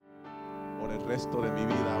el resto de mi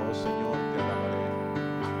vida, oh Señor, te alabaré.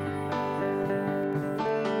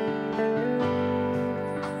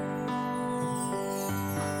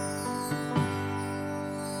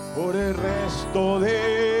 Por el resto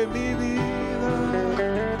de mi vida,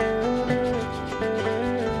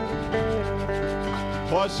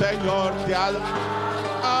 oh Señor, te alabaré,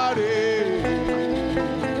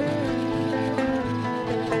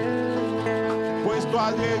 pues tu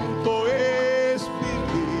aliento es mi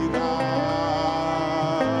vida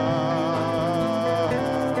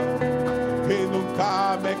y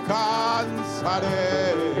nunca me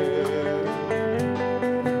cansaré.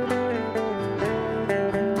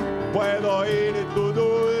 Puedo oír tu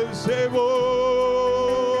dulce voz,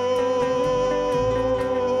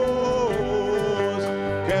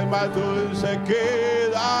 que es más dulce que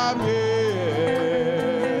la miel,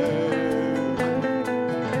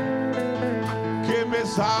 que me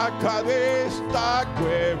saca de esta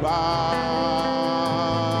cueva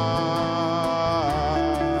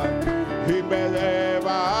y me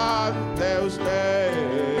lleva ante usted.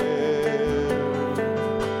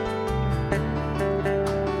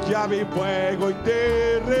 Ya vi fuego y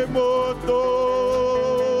terremoto,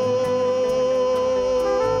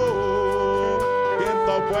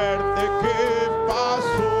 viento fuerte que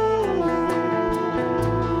pasó.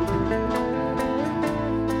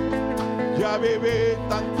 Ya viví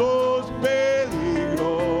tantos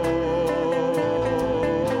peligros,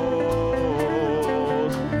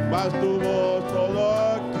 mas tu voz todo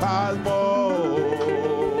calmó.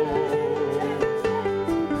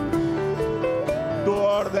 Tú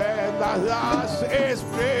ordenas las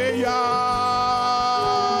estrellas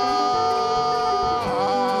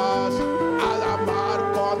a la mar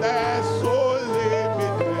con su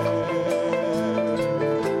límite.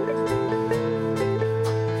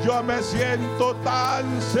 Yo me siento tan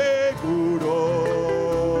seguro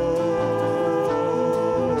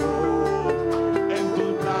en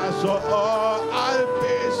tus brazos, oh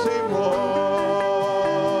Altísimo.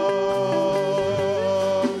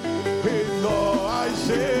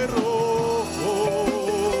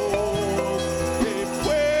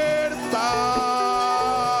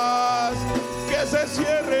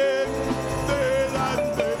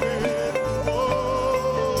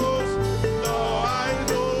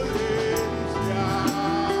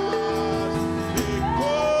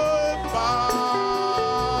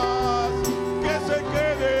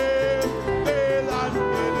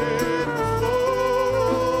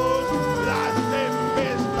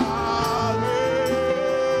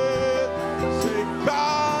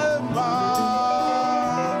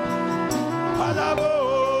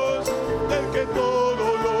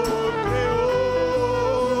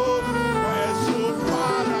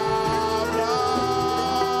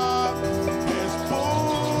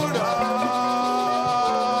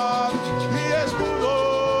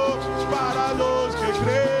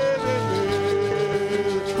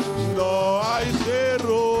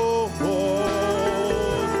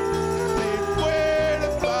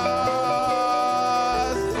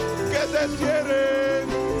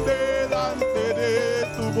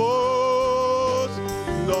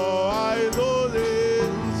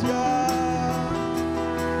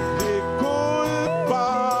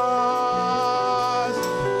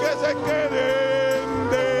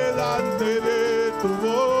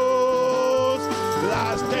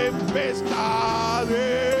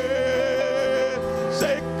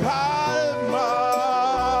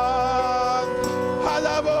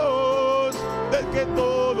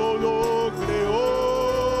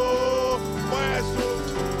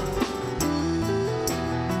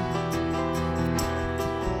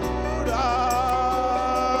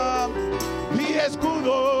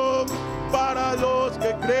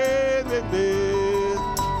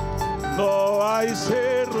 No hay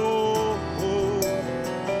cerro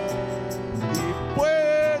ni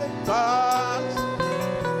puertas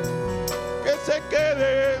que se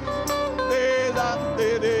queden delante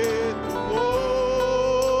de tu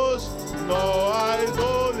voz. No hay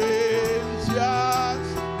dolencias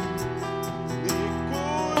ni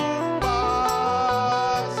culpas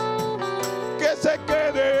que se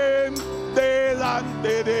queden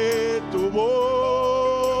delante de tu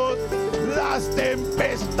voz. Las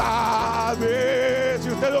tempestades, si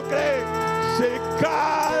usted lo cree, se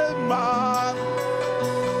calman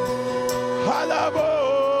a la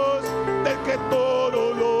voz del que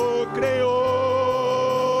todo lo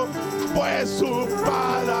creó, pues su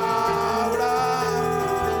palabra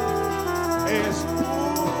es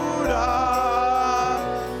pura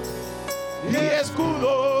y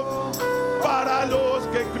escudo para los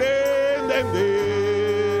que creen en él.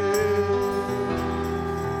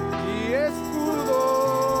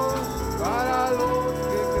 Para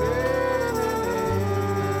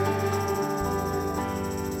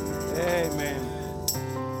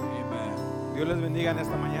Dios les bendiga en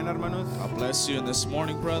esta mañana, hermanos. God bless you in this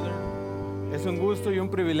morning, brother. Es un gusto y un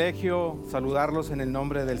privilegio saludarlos en el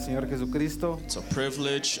nombre del Señor Jesucristo. It's a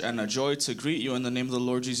privilege and a joy to greet you in the name of the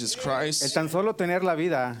Lord Jesus El Christ. tan solo tener la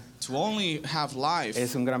vida To only have life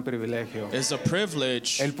es un gran privilegio. is a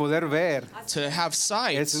privilege. El poder ver To have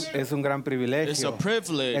sight es un gran is a privilegio. El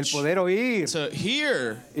privilege. poder oír. To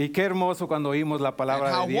hear, Y qué hermoso cuando oímos la and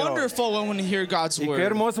palabra how de Dios. wonderful when we hear God's Y qué word.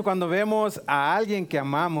 hermoso cuando vemos a alguien que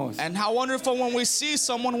amamos. And how wonderful when we see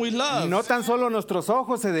someone we love. No tan solo nuestros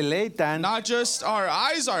ojos se deleitan, Not just our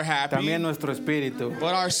eyes are happy, también nuestro espíritu.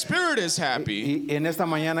 but our spirit is happy. Y en esta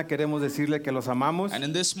mañana queremos decirle que los amamos. And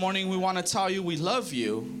in this morning we want to tell you we love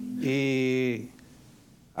you. Y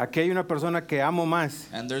aquí hay una persona que amo más.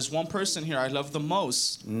 And there's one person here I love the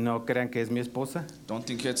most. No crean que es mi esposa, Don't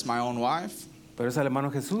think it's my own wife, pero es el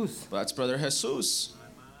hermano Jesús. but that's Brother Jesus.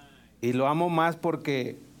 Y lo amo más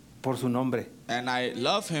por su nombre. And I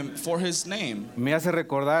love him for his name. Me hace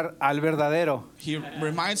recordar al verdadero. He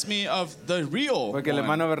reminds me of the real Porque el one.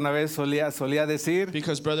 hermano Bernabé solía decir,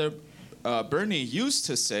 Because Brother Bernie used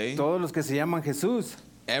to say, todos los que se llaman Jesús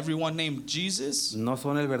everyone named Jesus, no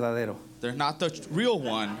son el verdadero. they're not the real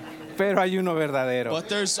one, Pero hay uno verdadero. but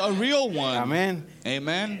there's a real one. Amén.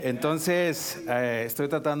 Amen. Entonces, estoy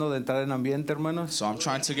tratando de entrar en ambiente, hermanos. So I'm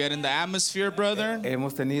trying to get in the atmosphere, brother.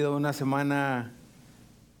 Hemos tenido una semana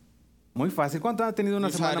muy fácil. ¿Cuántos han tenido una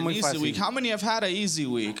We've had semana an muy easy week. fácil? How many have had an easy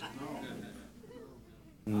week?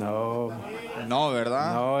 No, No,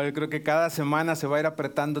 ¿verdad? no, yo creo que cada semana se va a ir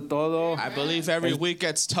apretando todo. I believe every week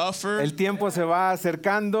gets tougher. El tiempo se va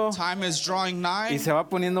acercando Time is drawing nigh. y se va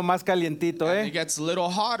poniendo más calientito, And it ¿eh? gets a little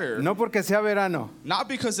hotter. No porque sea verano, Not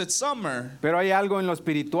because it's summer, pero hay algo en lo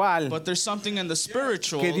espiritual but there's something in the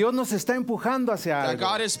spiritual que Dios nos está empujando hacia that algo.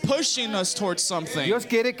 God is pushing us towards something. Dios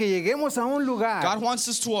quiere que lleguemos a un lugar. God wants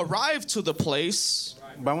us to arrive to the place.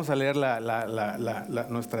 Vamos a leer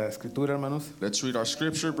nuestra escritura, hermanos. Let's read our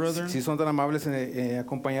scripture, brother. Si son tan amables en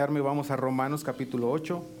acompañarme, vamos a Romanos capítulo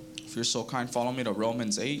 8, If you're so kind, follow me to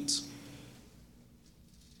Romans 8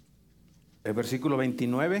 el versículo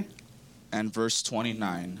 29. and verse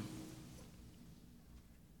 29.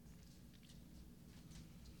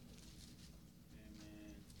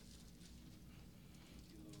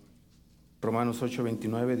 Romanos 8,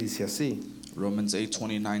 29 dice así. Romans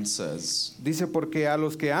 8:29 says, Dice, porque a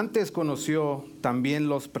los que antes conoció, también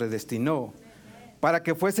los predestinó, para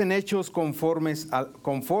que fuesen hechos conformes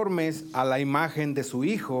a la imagen de su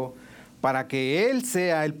Hijo, para que Él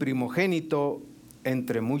sea el primogénito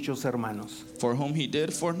entre muchos hermanos. For whom he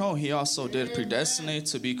did foreknow, he also did predestinate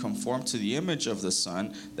to be conformed to the image of the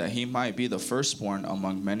Son, that he might be the firstborn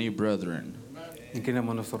among many brethren.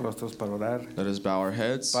 Inclinemos nuestros rostros para orar. Let us bow our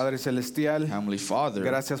heads. Padre Celestial, Heavenly Father,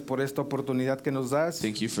 gracias por esta oportunidad que nos das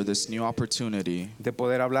thank you for this new opportunity de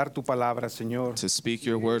poder hablar tu palabra, Señor. to speak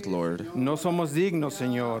your word, Lord. No somos dignos,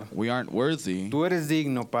 Señor. We aren't worthy. Tú eres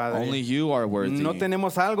digno, Only Padre. you are worthy. No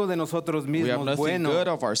tenemos algo de nosotros We have mismos nothing bueno. good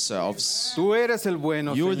of ourselves. Tú eres el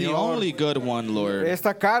bueno, You are the Señor. only good one, Lord.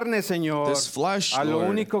 Esta carne, Señor, This flesh, a lo Lord.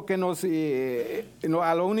 único que nos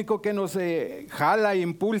jala e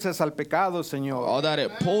impulsa es al pecado, Señor. All that it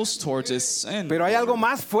pulls towards is sin. Pero hay algo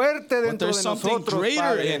más fuerte dentro there's de something nosotros, greater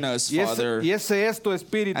Padre. in us, Y Father. ese es tu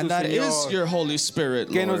Espíritu, And that is Señor, your Holy Spirit,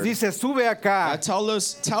 que nos Lord. dice, sube acá, That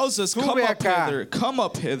tells us, Sube come up acá. hither, come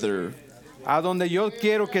up hither, a donde yo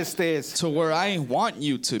quiero que estés. to where I want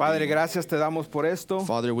you to Padre, be. gracias te damos por esto.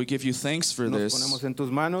 Father, we give you thanks for Nos this. ponemos en tus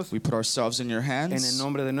manos, We put ourselves in your en el hands.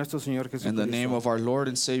 nombre de nuestro Señor In the name Jesucristo. of our Lord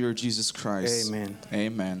and Savior Jesus Christ. Amen.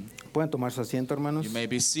 Amen. Pueden tomar su asiento, hermanos. You may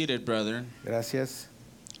be seated, brother. Gracias.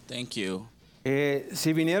 Thank you.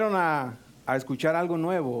 Si vinieron a escuchar algo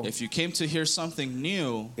nuevo, If you came to hear something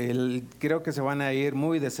new, creo que se van a ir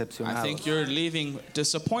muy I decepcionados. think you're leaving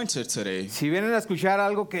disappointed today. Si vienen a escuchar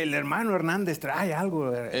algo que el hermano Hernández trae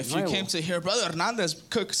algo If you nuevo, came to hear Brother Hernandez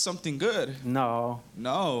cook something good, no,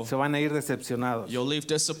 no, se van a ir decepcionados. you'll leave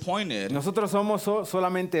disappointed. Nosotros somos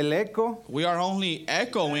solamente el eco We are only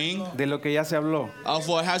echoing de lo que ya se habló. of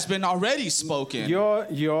what has been already spoken.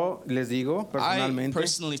 Yo les digo I personalmente,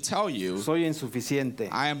 personally tell you, soy insuficiente.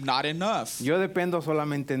 I am not enough. Yo dependo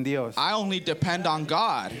solamente en Dios. I only depend on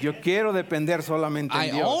God. Yo quiero depender solamente I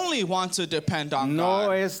en Dios. only want to depend on No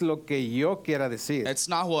God. es lo que yo quiera decir, It's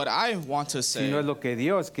not what I want to sino say, es lo que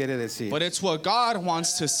Dios quiere decir. but it's what God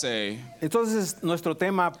wants to say. Entonces, nuestro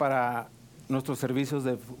tema para nuestros servicios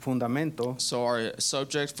de fundamento, So our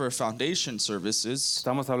subject for foundation services,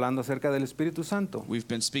 estamos hablando acerca del Espíritu Santo. we've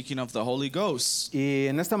been speaking of the Holy Ghost. Y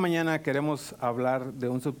en esta mañana queremos hablar de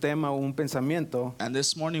un subtema o un pensamiento And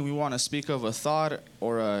this morning we want to speak of a thought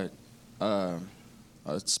or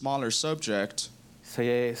a smaller subject.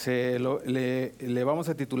 Le vamos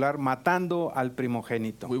a titular Matando al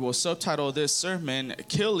primogénito. We will subtitle this sermon,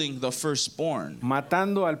 Killing the Firstborn.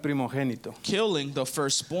 Matando al primogénito. Killing the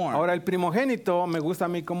Firstborn. Ahora, el primogénito me gusta a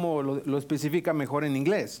mí cómo lo especifica mejor en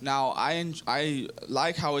inglés. Now, I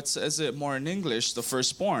like how it says it more in English, the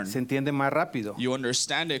firstborn. Se entiende más rápido. You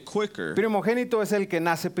understand it quicker. Primogénito es el que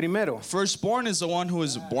nace primero. Firstborn is the one who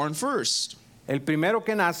is born first. El primero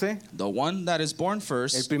que nace, The one that is born el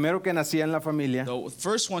first. primero que nacía en la familia, The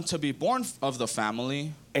first one to be born of the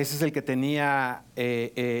family. ese es el que tenía,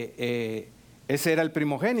 ese era el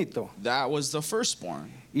primogénito. That was the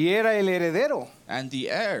firstborn. Y era el heredero. And the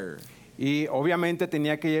heir. Y obviamente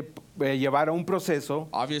tenía que llevar a un proceso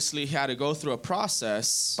Obviously, he had to go through a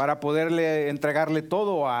process para poderle entregarle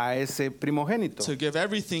todo a ese primogénito. to give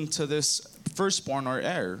everything to this firstborn or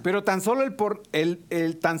heir. Pero tan solo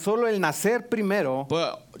tan solo el nacer primero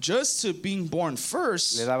But just to being born le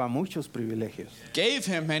first daba muchos privilegios. gave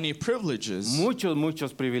him many privileges.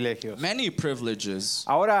 Muchos privilegios. Many privileges.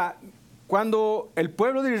 Ahora, cuando el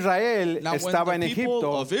pueblo de Israel Now, estaba when en the people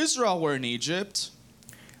Egipto of Israel were in Egypt,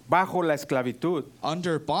 bajo la esclavitud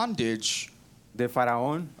under bondage de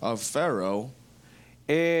Faraón, of Pharaoh,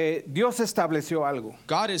 Dios estableció algo.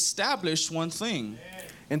 God established one thing.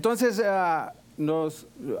 Entonces,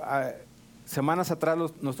 semanas atrás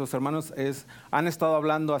nuestros hermanos han estado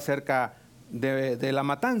hablando acerca de la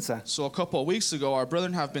matanza. So a couple of weeks ago, our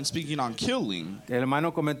brethren have been speaking on killing. El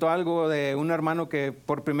hermano comentó algo de un hermano que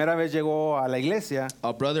por primera vez llegó a la iglesia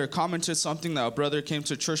A brother commented something that a brother came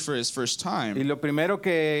to church for his first y time. lo primero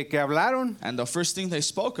que hablaron And the first thing they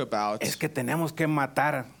spoke about es que tenemos que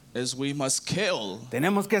matar, is we must kill.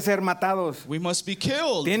 tenemos que ser matados, We must be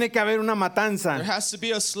killed. tiene que haber una There matanza, has to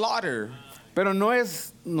be a slaughter. pero no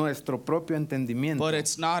es nuestro propio entendimiento. But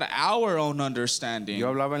it's not our own understanding. Yo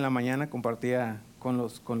hablaba en la mañana, compartía con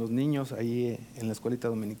los niños ahí en la escuelita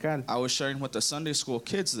dominical. I was sharing with the Sunday school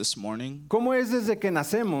kids this morning. ¿Cómo es desde que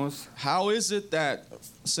nacemos? How is it that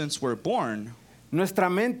since we're born, Nuestra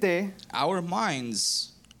mente, our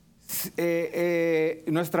minds,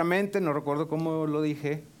 no recuerdo cómo lo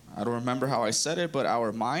dije, I don't remember how I said it, but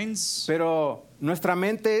our minds, pero nuestra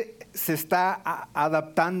mente se está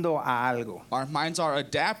adaptando a algo our minds are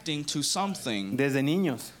adapting to something desde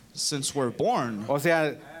niños. since we're born. O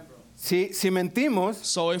sea, si mentimos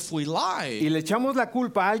So if we y lie le echamos la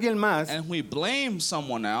culpa a alguien más, and we blame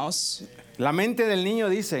someone else, la mente del niño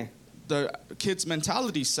dice, the kid's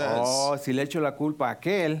mentality says, oh, si le echo la culpa a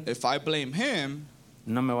aquel, if I blame him,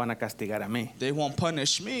 no me van a castigar a mí. they won't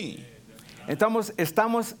punish me.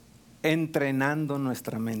 Estamos entrenando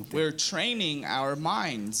nuestra mente We're training our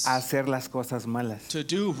minds a hacer las cosas malas. to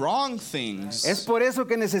do wrong things. Es por eso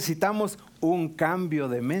que necesitamos un cambio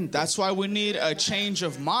de mente. That's why we need a change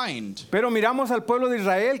of mind. Pero miramos al pueblo de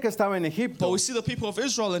Israel que estaba en But Egipto. we see the people of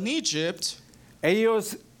Israel in Egypt,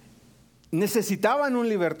 Ellos necesitaban un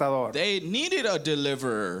libertador. they needed a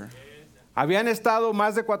deliverer Habían estado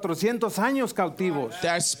más de 400 años cautivos.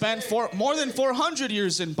 that spent more than 400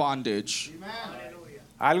 years in bondage.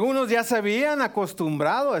 Algunos ya se habían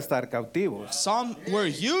acostumbrado a estar cautivos. Some were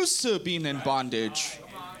used to being in bondage.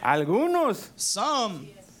 Algunos Some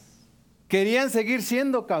querían seguir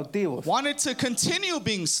siendo cautivos. wanted to continue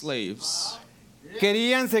being slaves,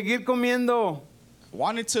 Querían seguir comiendo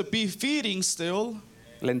wanted to be feeding still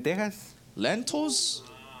lentejas lentils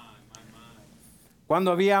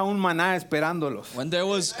cuando había un maná esperándolos. when there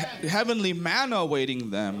was heavenly manna awaiting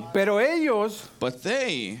them. Pero ellos But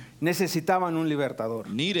they necesitaban un libertador.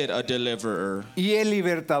 needed a deliverer. Y el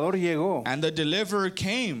libertador llegó. And the deliverer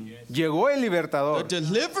came. Llegó el The libertador.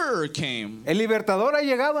 deliverer came. El libertador ha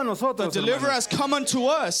llegado a The nosotros. deliverer hermanos. has come unto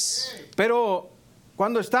us. Pero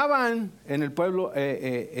cuando estaban en el pueblo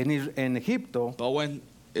en Egipto, But when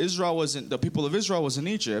the people of Israel was in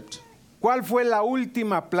Egypt, ¿cuál fue la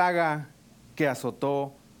última plaga que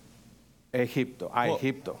azotó Egipto?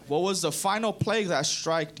 what was the final plague that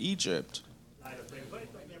struck Egypt?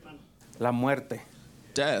 La muerte.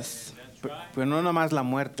 Death. Pero no nomás la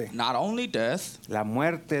muerte, Not only death, la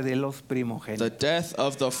muerte de los the primogénitos. death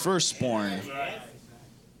of the firstborn.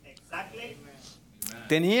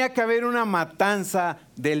 Tenía que haber una matanza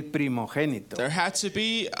del primogénito. There had to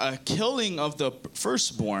be a killing of the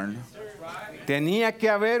firstborn. Tenía que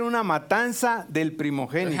haber una matanza del There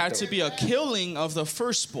primogénito. had to be a killing of the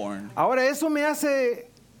firstborn. Ahora eso me hace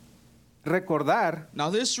recordar Now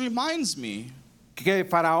this reminds me que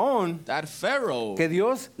Faraón, that Pharaoh, que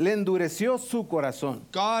Dios le endureció su corazón.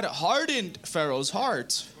 God hardened Pharaoh's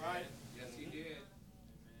heart.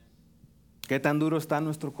 ¿Qué tan duro está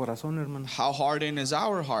nuestro corazón, hermano? How hardened is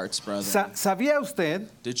our hearts, brother? ¿Sabía usted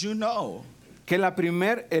Did you know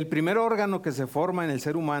que el primer órgano que se forma en el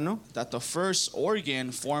ser humano that the first organ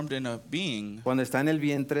formed in a being cuando está en el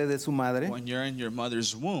vientre de su madre when you're in your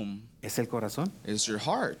mother's womb es el corazón. is your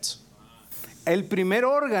heart. El primer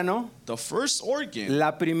órgano, The first organ,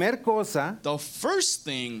 la primer cosa the first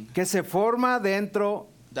thing que se forma dentro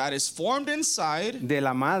that is formed inside de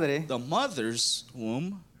la madre, the mother's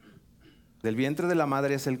womb, del vientre de la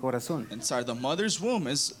madre es el corazón. inside the mother's womb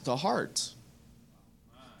is the heart.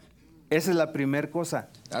 Esa es la primer cosa.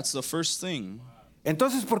 That's the first thing.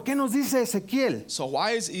 Entonces, ¿por qué nos dice Ezequiel So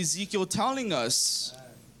why is Ezekiel telling us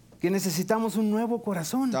que necesitamos un nuevo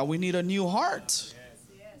corazón? that we need a new heart?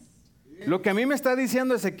 Lo que a mí me está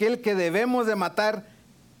diciendo Ezequiel que debemos de matar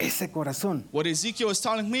ese corazón, What Ezekiel is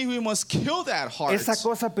telling me, we must kill that heart. esa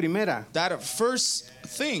cosa primera. That first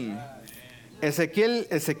thing. Ezequiel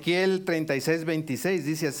 36:26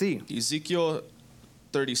 dice así: Ezekiel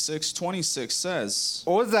 36:26 says,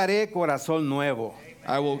 Os daré corazón nuevo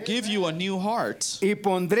I will give you a new heart y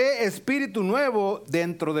pondré espíritu nuevo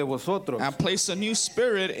dentro de vosotros and place a new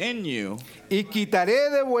spirit in you y quitaré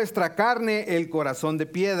de vuestra carne el corazón de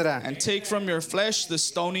piedra and take from your flesh the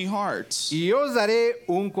stony heart y os daré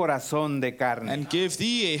un corazón de carne. and give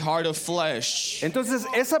thee a heart of flesh. Entonces,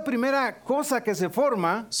 esa primera cosa que se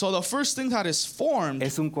forma So the first thing that is formed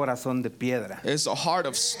es un corazón de piedra. is a heart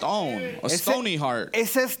of stone, a stony heart.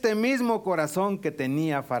 Es este mismo corazón que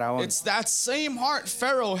tenía Faraón. It's that same heart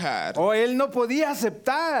Pharaoh had. O él no podía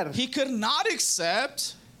aceptar. He could not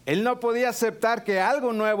accept Él no podía aceptar que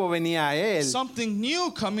algo nuevo venía a él. something new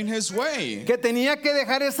coming his way. Que tenía que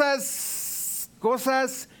dejar esas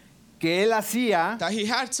cosas que él hacía. That he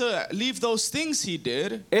had to leave those things he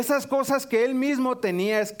did, Esas cosas que él mismo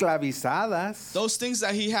tenía esclavizadas. those things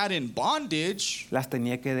that he had in bondage, Las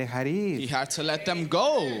tenía que dejar he ir. had to let them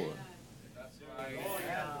go.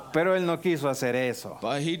 Pero él no quiso hacer eso.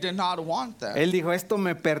 But he did not want that. Él dijo, esto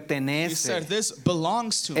me He said, pertenece. this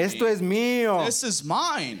belongs to Esto me. es mío. This is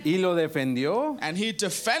mine. Y lo defendió And he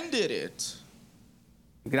defended it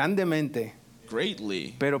grandemente.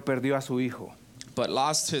 greatly, Pero perdió a su hijo. but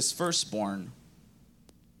lost his firstborn,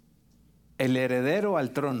 El heredero al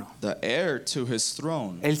trono. the heir to his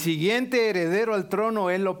throne. El siguiente heredero al trono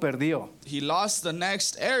él lo perdió He lost the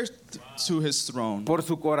next heir to his throne por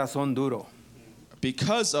su corazón duro.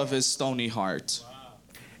 because of his stony heart.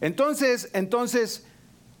 Entonces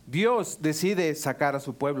Dios decide sacar a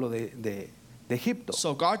su pueblo de Egipto.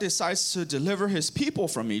 So God decides to deliver his people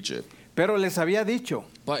from Egypt. Pero les había dicho,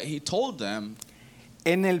 But he told them,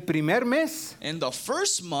 en el primer mes, in the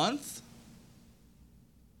first month,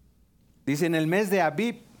 dice en el mes de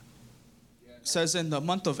Abib, says in the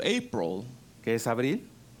month of April, que es abril,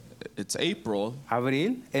 it's April,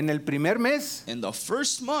 en el primer mes in the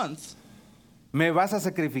first month, me vas a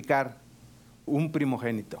sacrificar un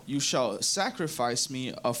primogénito. you shall sacrifice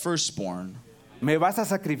me a firstborn. Me vas a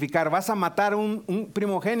sacrificar, vas a matar un You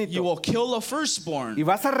primogénito. will kill a Y firstborn,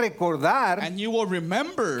 vas a recordar and you will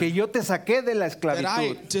remember que yo te saqué de la that I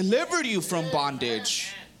esclavitud. delivered you from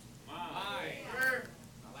bondage.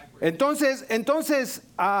 Entonces,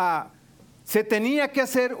 se tenía que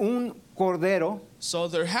hacer un cordero So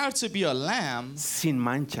there had to be a lamb sin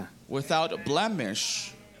mancha. without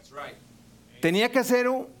blemish, Tenía que hacer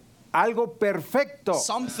algo perfecto,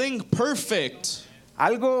 something perfect,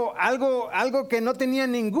 algo que no tenía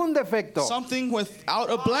ningún defecto. something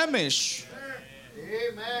without a blemish.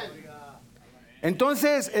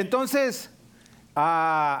 Entonces,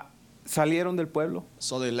 salieron del pueblo,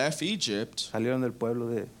 So they left Egypt, salieron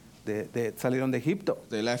de Egipto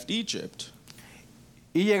they left Egypt,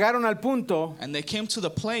 y llegaron al punto and they came to the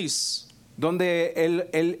place donde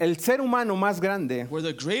el ser humano más grande, where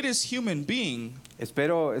the greatest human being,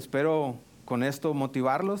 espero con esto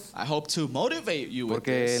motivarlos, I hope to motivate you with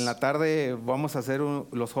porque this, en la tarde vamos a hacer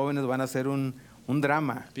los jóvenes van a hacer un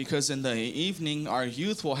drama. because in the evening our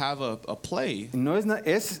youth will have a play. No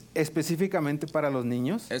es específicamente para los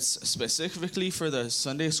niños, It's specifically for the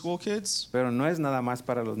Sunday school kids, pero no es nada más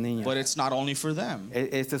para los niños. but it's not only for them.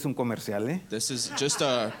 Este es un comercial, ¿eh? This is just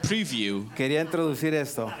a preview. Quería introducir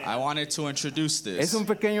esto. I wanted to introduce Es this. un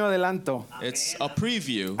pequeño adelanto. It's a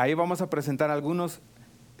preview. Ahí vamos a presentar algunos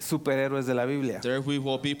superhéroes de la Biblia. There we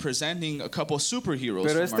will be presenting a couple superheroes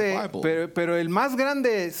Pero from our Bible. pero el más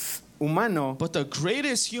grande es humano But the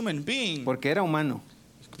greatest human being, porque era humano.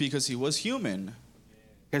 because he was human,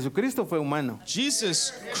 Jesucristo fue humano.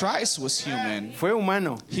 Jesus Christ was human. Fue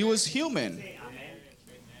humano. He was human.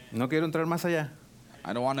 No quiero entrar más allá.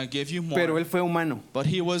 I don't want to give you Pero more, él fue humano. but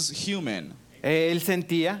he was human. Él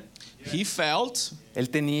sentía, He felt, él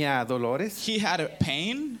tenía dolores, he had a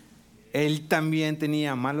pain, Él también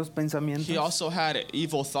tenía malos pensamientos. He also had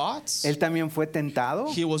evil thoughts. Él también fue tentado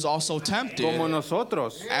He was also tempted como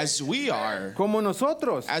nosotros. as we are. Como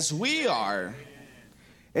nosotros. As we are.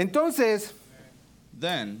 Entonces,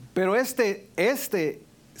 Then, pero este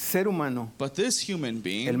ser humano, but this human el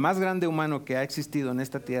being, más grande humano que ha existido en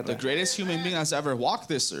esta the tierra, greatest human being that's ever walked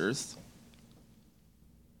this earth,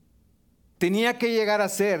 tenía que llegar a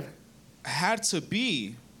ser had to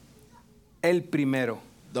be el primero.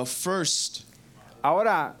 the first.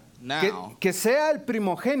 Ahora, Now. que sea el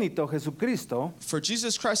primogénito Jesucristo, For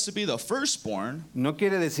Jesus Christ to be the firstborn no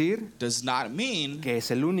quiere decir does not mean que es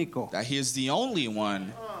el único. that he is the only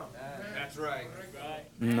one.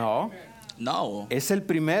 No, No. es el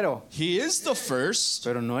primero, He is the first,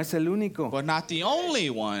 pero no es el único. but not the only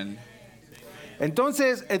one.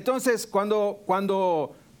 Entonces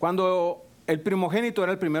cuando el primogénito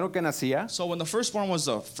era el primero que nacía, So when the firstborn was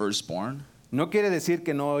the firstborn, no quiere decir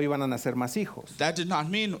que no iban a nacer más hijos. that did not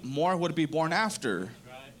mean more would be born after.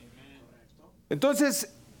 Entonces,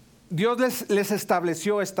 Dios les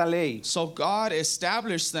estableció esta ley. So God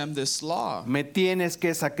established them this law. Me tienes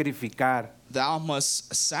que sacrificar Thou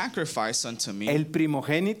must sacrifice unto me el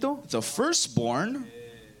primogénito the firstborn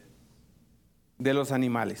de los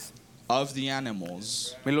animales. of the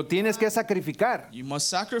animals. Me lo tienes que sacrificar. You must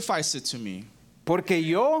sacrifice it to me. Porque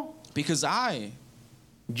yo Because I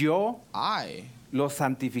lo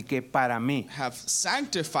santifiqué para mí. have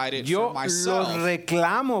sanctified it Yo for los myself.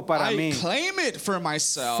 reclamo para I mí. claim it for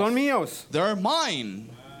myself. Son míos. They're mine.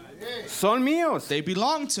 Son míos. They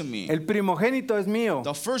belong to me. El primogénito es mío.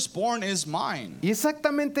 The firstborn is mine. ¿Y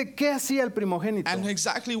exactamente qué hacía el primogénito? And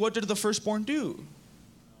exactly what did the firstborn do?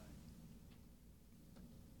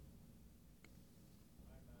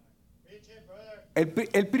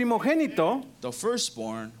 El primogénito The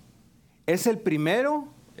firstborn es el primero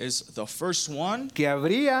is the first one que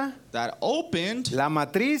abría that opened la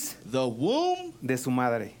matriz the womb de su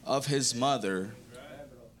madre. of his mother.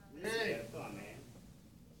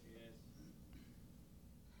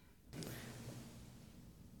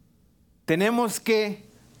 Tenemos que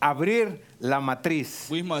abrir la matriz.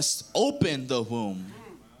 We must open the womb.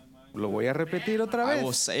 Lo voy a repetir otra I will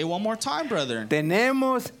vez. say one more time, brethren.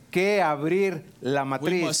 Tenemos que abrir la We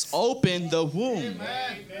matriz. must open the womb.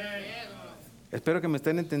 Espero que me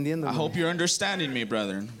estén entendiendo. I hope you're understanding me,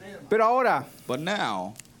 brethren. Pero ahora, But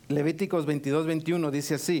now, Levíticos 22:21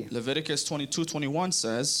 dice así. Leviticus 22:21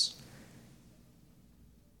 says,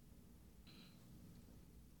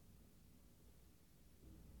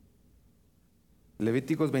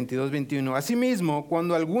 Levíticos 22:21. Asimismo,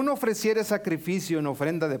 cuando alguno ofreciere sacrificio en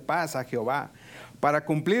ofrenda de paz a Jehová para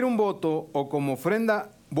cumplir un voto o como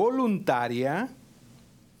ofrenda voluntaria,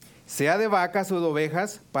 sea de vacas o de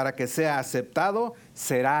ovejas, para que sea aceptado,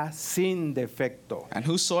 será sin defecto. And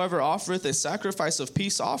whosoever offereth a sacrifice of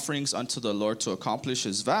peace offerings unto the Lord to accomplish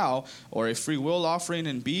his vow, or a free will offering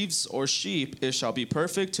in beeves or sheep, it shall be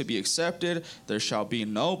perfect to be accepted. There shall be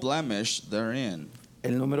no blemish therein.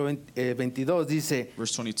 El número 22 dice,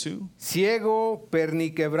 Verse 22. ciego,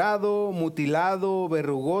 perniquebrado, mutilado,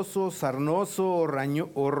 verrugoso, sarnoso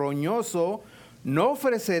o roñoso, no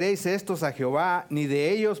ofreceréis estos a Jehová, ni de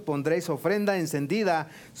ellos pondréis ofrenda encendida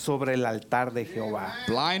sobre el altar de Jehová.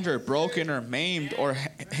 Blind or broken or maimed or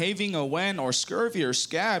having a wen or scurvy or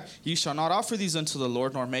scab, ye shall not offer these unto the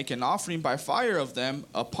Lord, nor make an offering by fire of them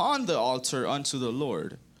upon the altar unto the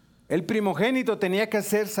Lord. El primogénito tenía que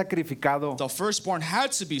ser sacrificado, The firstborn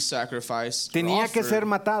had to be sacrificed, or tenía que ser offered,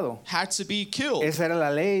 matado. had to be killed. Esa era la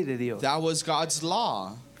ley de Dios. That was God's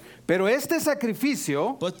law. Pero este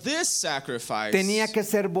sacrificio But this sacrifice tenía que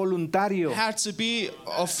ser voluntario. had to be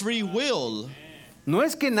a free will. No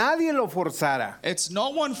es que nadie lo forzara. It's no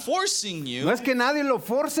one forcing you. No es que nadie lo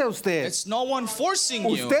force a usted. It's no one forcing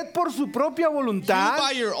you. Usted por su propia You voluntad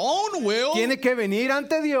by your own will tiene que venir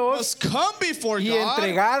ante Dios must come before y God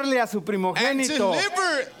entregarle a su and primogénito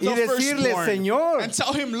deliver y the decirle, firstborn Señor, and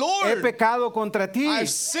tell him, he Lord, pecado contra ti. I've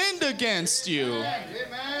sinned against you.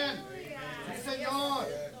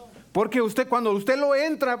 Porque usted cuando usted lo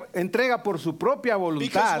entrega por su propia Because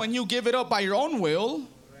voluntad, when you give it up by your own will,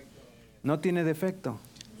 no tiene defecto.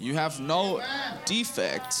 you have no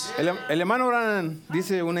defect. El hermano Branham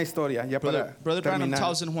dice una historia, ya para Brother Branham terminar.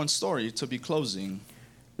 tells in one story to be closing.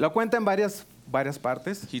 La cuenta en varias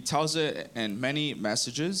partes. He tells it in many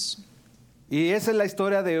messages. Y esa es la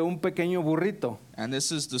historia de un pequeño burrito. And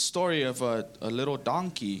this is the story of a little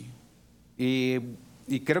donkey. Y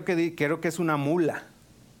creo que es una mula.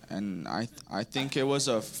 And I think it was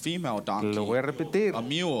a female donkey. Lo voy a repetir. A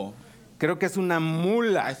mule. Creo que es una I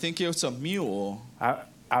mula. think it was a mule.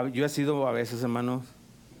 Yo he sido a veces, hermanos,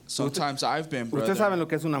 Sometimes I've been, Ustedes brother. saben lo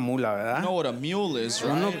que es una mula, You ¿verdad? know what a mule is,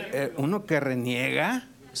 Uno, right? uno que reniega,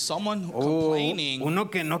 Someone o complaining. uno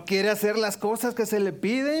que no quiere hacer las cosas que se le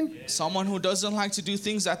piden, Someone who doesn't like to do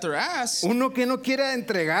things that they're asked. uno que no quiere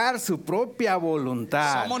entregar su propia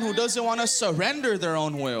voluntad. Someone who doesn't want to surrender their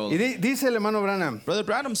own will. Y dice el hermano Branham Brother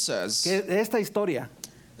Branham says que esta historia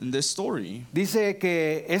in this story, dice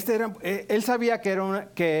que él sabía que era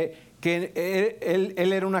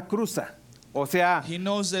él era una cruza, o sea, he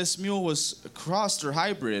knows this mule was crossed or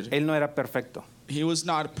hybrid. él no era perfecto. He was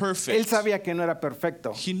not Él perfect. sabía que no era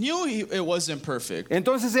perfecto. He knew it wasn't perfect.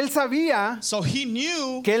 Entonces él sabía So he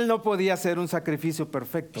knew que él no podía hacer un sacrificio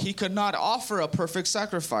perfecto. he could not offer a perfect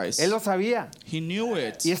sacrifice. Él lo sabía He knew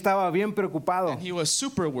it. y estaba bien preocupado. And he was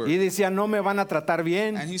super Y worried. decía, no me van a tratar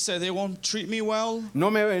bien, And he said, they won't treat me well.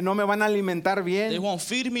 no me van a alimentar They bien. won't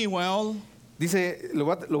feed me well. Dice, lo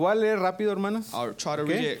voy a leer rápido, hermanos. I'll try to ¿Ok?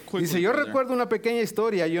 read it quickly. Dice, yo brother. recuerdo una pequeña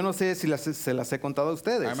historia, yo no sé si se las he contado a I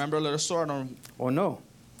ustedes remember a little story. o no.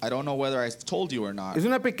 I don't know whether I told you or not. Es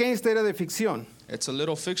una pequeña historia de ficción, It's a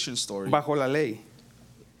little fiction story. bajo la ley.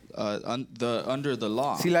 Under the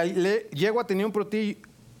law. Si la yegua tenía un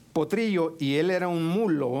potrillo y él era un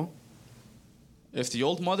mulo, If the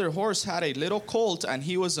old mother horse had a little colt and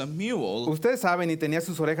he was a mule, ustedes saben, y tenía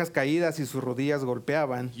sus orejas caídas y sus rodillas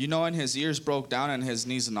golpeaban, you know, and his ears broke down and his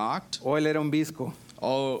knees knocked. o él era un visco.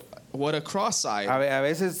 Oh, what a cross-eyed. A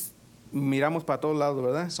veces miramos para todos lados,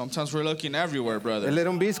 ¿verdad? Sometimes we're looking everywhere, Él brother. era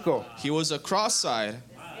un visco. He was a cross-eyed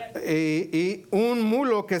Y un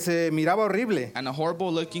mulo que se miraba horrible. and a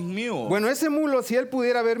horrible-looking mule. Bueno, ese mulo, si él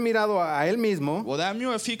pudiera haber mirado a él mismo, Well, that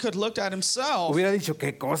mule, if he could look at himself, hubiera dicho,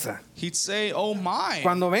 qué cosa. he'd say, oh my.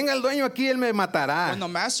 Cuando venga el dueño aquí, él me matará. When the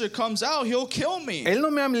master comes out, he'll kill me. Él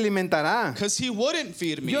no me alimentará. Because he wouldn't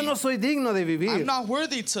feed me. Yo no soy digno de I'm vivir. not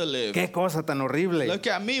worthy to live. Qué cosa tan horrible. Look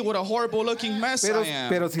at me, what a horrible-looking mess I am.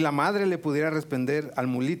 Pero si la madre le pudiera responder al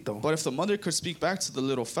mulito, But if the mother could speak back to the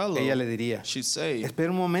little fellow, ella le diría, she'd say, espera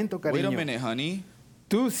un momento, wait a cariño. minute, honey.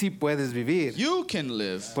 Tú sí puedes vivir, You can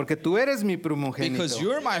live porque tú eres mi primogénito. because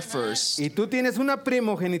you're my first. Y tú tienes una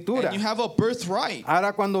primogenitura. And you have a birthright.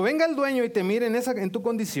 Ahora, cuando venga el dueño y te mire en tu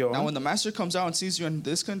condición, Now, when the master comes out and sees you in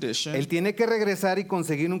this condition, él tiene que regresar y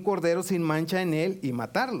conseguir un cordero sin mancha en él y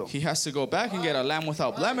matarlo. he has to go back and get a lamb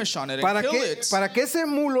without blemish on it and Para kill que, it. para que ese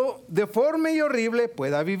mulo deforme y horrible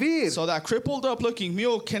pueda vivir. So that crippled up looking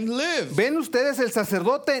mule can live. Ven ustedes, el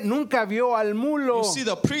sacerdote nunca vio al mulo. You see,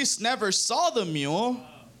 the priest never saw the mule.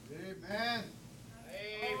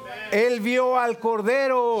 Él vio al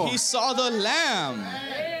cordero. He saw the lamb.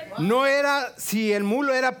 No era si el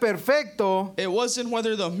mulo era perfecto, It wasn't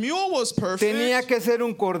whether the mule was tenía perfect. que ser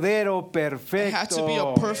un cordero It had to be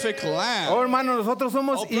a perfecto. perfect lamb. Oh, hermano, nosotros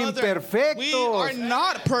somos Oh, brother, we imperfectos. are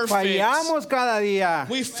not perfect. Fallamos cada día.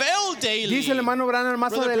 We fail daily. Dice el hermano Branham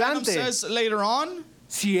más Brother Branham adelante. says later on,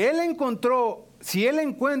 Si él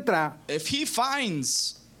encuentra if he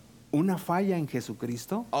finds una falla en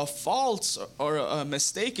Jesucristo, a fault or a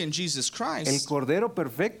mistake in Jesus el Christ, cordero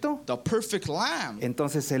perfecto, the perfect lamb,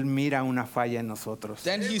 entonces él mira una falla en nosotros.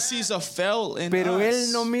 then he sees a fail in Pero us.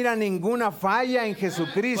 él no mira ninguna falla en But he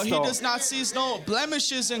Jesucristo. does not see no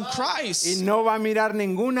blemishes in Y Christ. no va a mirar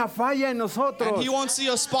ninguna falla en And nosotros. he won't see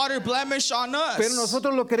a spot or blemish on us. Pero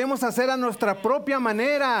nosotros lo queremos hacer a nuestra propia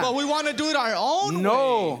manera, But we want to do it our own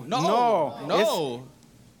No, way. no.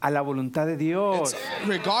 a la voluntad de Dios. It's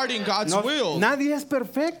regarding God's No, will. nadie es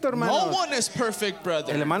perfecto, No hermano. one is perfect,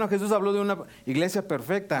 brother. El hermano Jesús habló de una iglesia Our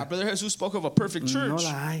perfecta. brother Jesus spoke of a perfect No church.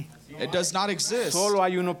 la hay. It does not exist. Solo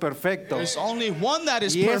hay uno perfecto. There's only one that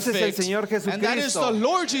is Y ese es el perfect, Señor and that is Jesucristo. the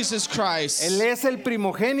Lord Jesus Christ. Él es el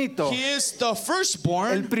primogénito, He is the el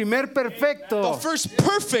firstborn, primer perfecto. the first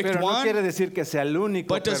perfect Pero no one, quiere decir que sea el único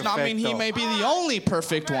but does not mean he perfecto. may be the only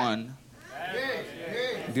perfect one.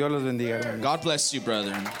 Dios los bendiga, hermano. God bless you,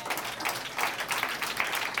 brother.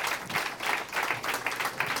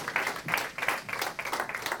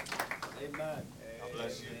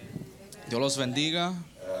 Dios los bendiga.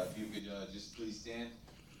 If you could just please stand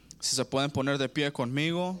Si se pueden poner de pie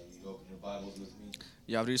conmigo and you open your Bibles with me.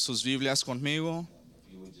 y abrir sus Biblias conmigo.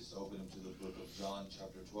 If you would just open them to the book of John,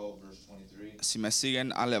 chapter 12, verse 23. Si me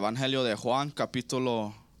siguen al Evangelio de Juan,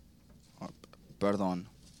 capítulo... Perdón.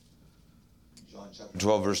 John chapter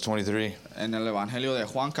 12, verse 23. En el Evangelio de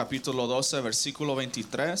Juan, capítulo 12, versículo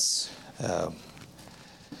 23.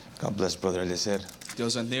 God bless Brother Eliezer.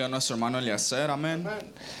 Dios bendiga a nuestro hermano Eliezer, amén.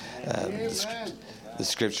 The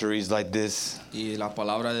scripture reads like this. Y la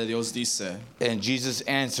palabra de Dios dice, And Jesus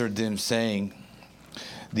answered them, saying,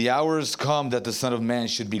 The hour is come that the Son of Man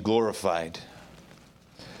should be glorified.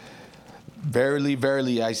 Verily,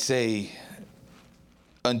 verily, I say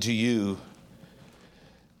unto you,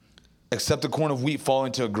 except a corn of wheat fall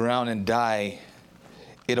into the ground and die,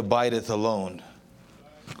 it abideth alone.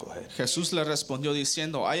 Go ahead. Jesús le respondió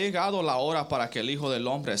diciendo, ha llegado la hora para que el Hijo del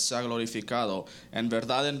Hombre sea glorificado. En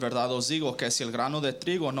verdad os digo que si el grano de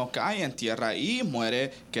trigo no cae en tierra y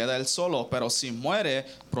muere, queda él solo, pero si muere,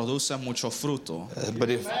 produce mucho fruto.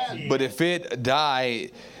 But if it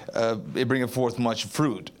die, it bringeth forth much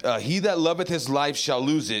fruit. He that loveth his life shall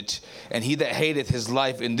lose it, and he that hateth his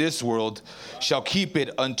life in this world shall keep it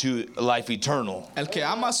unto life eternal. El que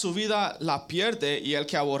ama su vida la pierde, y el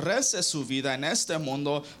que aborrece su vida en este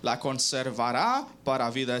mundo la conservará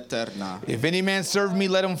para vida eterna. If any man serve me,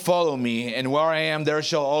 let him follow me, and where I am, there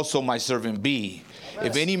shall also my servant be.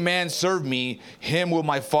 If any man serve me, him will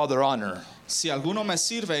my Father honor. Si alguno me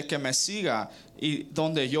sirve, que me siga, y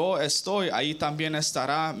donde yo estoy, ahí también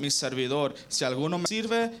estará mi servidor. Si alguno me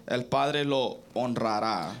sirve, el Padre lo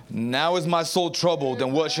honrará. Now is my soul troubled,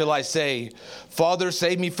 and what shall I say? Father,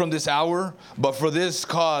 save me from this hour, but for this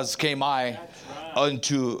cause came I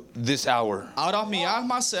unto this hour. Ahora mi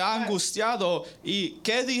alma se ha angustiado, y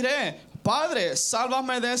 ¿qué diré? Padre,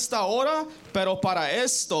 sálvame de esta hora, pero para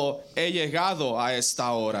esto he llegado a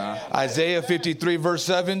esta hora. Isaiah 53 verse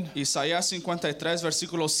 7, Isaías 53,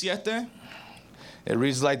 versículo 7, it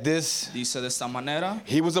reads like this. dice de esta manera: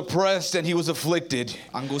 He was oppressed and he was afflicted,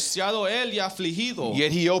 angustiado él y afligido,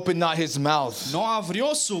 yet he opened not his mouth. no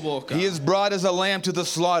abrió su boca. He is brought as a lamb to the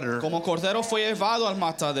slaughter, Como cordero fue llevado al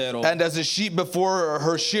matadero, and as a sheep before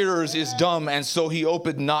her shearers is dumb, and so he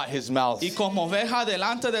opened not his mouth. y como oveja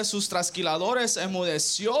delante de sus trasquiladores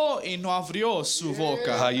enmudeció y no abrió su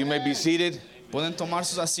boca. You may be seated. Pueden tomar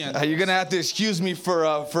sus asientos. You're gonna have to excuse me for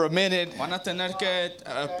a minute. Van a tener que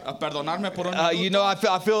perdonarme por un You minuto. know,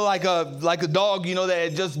 I feel like a dog, you know, that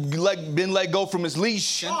had just been let go from his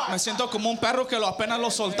leash. Me siento como un perro que lo apenas lo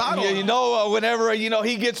soltaron. You know, whenever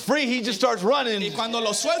he gets free, he just starts running. Y cuando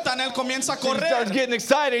lo sueltan, él comienza a He starts correr. getting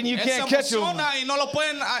excited, and you Él can't se catch him. emociona y no lo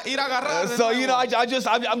pueden ir a agarrar. de So you know,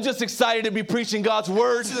 nuevo. I'm just excited to be preaching God's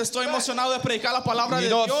word. Estoy emocionado de predicar la palabra You de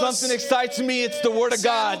know, if Dios. something excites me, it's the word of Si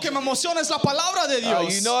algo God. que me emociona es la palabra de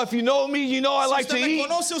Dios. You know, if you know me, you know I like to Si usted me eat.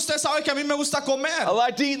 conoce, usted sabe que a mí me gusta comer. I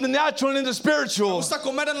like to eat in the natural and in the Me spiritual. gusta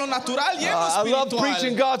comer en lo natural y en lo I love espiritual.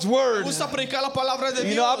 preaching God's Me word. gusta predicar la palabra de Dios.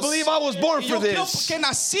 You know, I believe I was born Y for yo creo this. que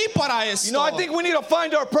nací para esto. You know, I think we need to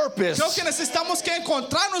find our purpose. Creo que necesitamos que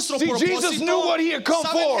encontrar nuestro See, propósito. Jesus knew what he had come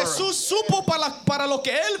 ¿Saben? for. Jesús supo para lo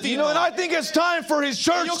que él vino. You know, and I think it's time for his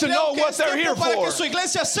church Yo to creo know que what es they're here tiempo para for. que su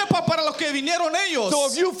iglesia sepa para lo que vinieron ellos. So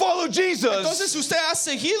if you follow Jesus, Entonces, si usted ha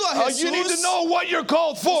seguido a Jesús, you need to know what you're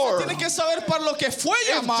called for. tiene que saber para lo que fue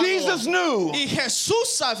If llamado. Jesus knew, Y Jesús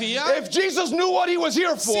sabía. if Jesus knew what he was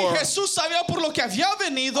here Si for, Jesús sabía por lo que había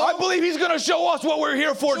venido, I believe he's going to show us what we're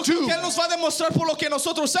here for yo creo too. que él nos va a demostrar por lo que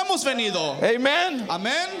nosotros hemos venido. Amen.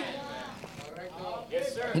 Amén.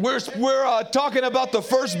 We're talking about the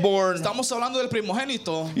firstborn. Estamos hablando del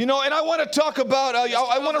primogénito. You know, and I want to talk about,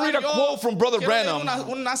 I want to read a quote from Brother Quiero leer Branham.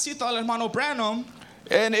 una cita del hermano Branham.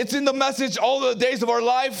 And it's in the message, All the Days of Our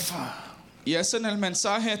Life. Y es en el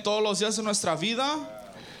mensaje todos los días de nuestra vida.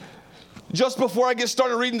 Just before I get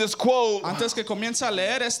started reading this quote, Antes que comience a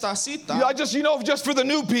leer esta cita, just for the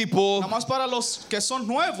new people, nada más para los que son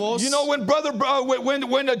nuevos, you know,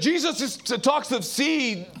 when Jesus talks of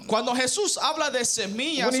seed, cuando Jesús habla de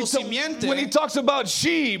semillas o simiente, when he talks about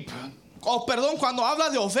sheep, cuando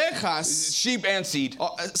habla de ovejas, sheep and seed,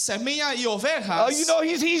 semilla y ovejas, you know,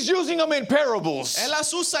 he's using them in parables. él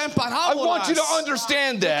las usa en I parábolas. want you to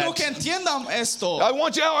understand Quiero that. que entiendan esto. I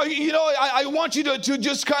want you to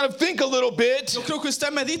just kind of think a little bit. Yo creo que usted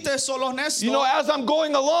medite solo en esto. You know, as I'm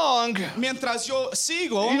going along, Mientras yo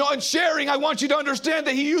sigo, you know, and sharing, I want you to understand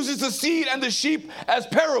that he uses the seed and the sheep as y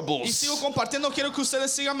parables. sigo compartiendo, quiero que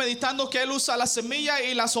ustedes sigan meditando que él usa la semilla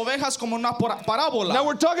y las ovejas como una parábola. Now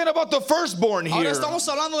we're talking about the firstborn Ahora here. estamos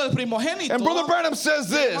hablando del primogénito. And Brother Branham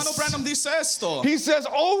says Hermano this. Branham dice esto. He says,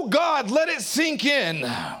 "Oh God, let it sink in.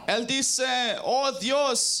 Él dice, oh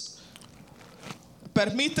Dios,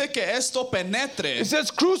 permite que esto penetre. It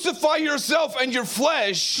says, crucify yourself and your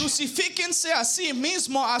flesh Crucifíquense a sí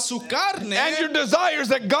mismo, a su carne, and your desires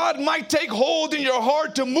that God might take hold in your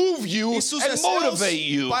heart to move you y sus and deseos motivate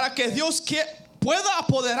you." para que Dios pueda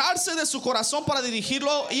apoderarse de su corazón para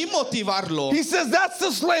dirigirlo y motivarlo. He says that's the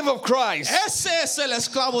slave of Christ. Ese es el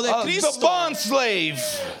esclavo de The Cristo. bond slave.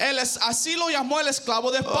 Así lo llamó el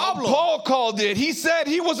esclavo de Pablo. Paul called it. He said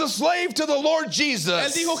he was a slave to the Lord Él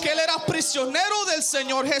Jesus. dijo que él era prisionero del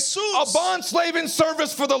Señor A Jesús. bond slave in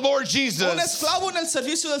service for the Lord Un Jesus. esclavo en el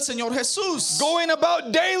servicio del Señor Jesús. Going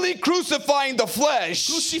about daily crucifying the flesh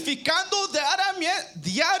Crucificando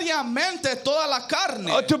diariamente toda la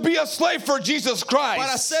carne. to be a slave for Jesus Jesus para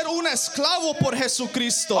Christ. ser un esclavo por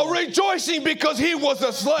Jesucristo, Rejoicing because he was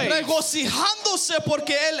a slave. regocijándose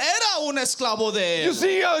porque él era un esclavo de You él.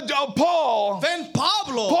 see, Paul Ven,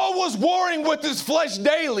 Pablo, was warring with his flesh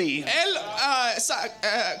daily. él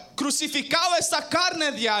crucificaba esta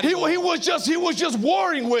carne diario. He was just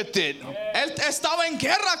warring with it. Él estaba en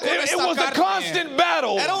guerra con It esta was a carne. constant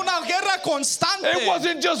battle. Era una guerra constante. It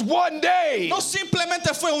wasn't just one day, No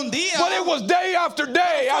simplemente fue un día, but it was day after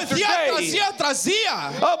day fue after día tras day. día tras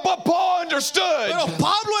día. But Paul understood Pero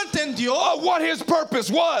Pablo entendió what his purpose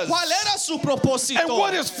was cuál era su propósito and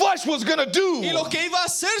what his flesh was going to do. y lo que iba a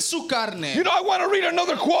hacer su carne. You know, I want to read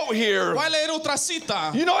another quote here. Voy a leer otra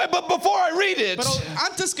cita, You know, but before I read it, pero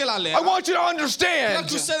antes que la lea, I want you to quiero understand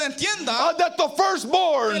que usted entienda that the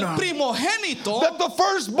firstborn, el primogénito, that the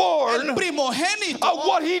firstborn el primogénito, of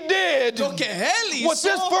what he did, lo que él what hizo,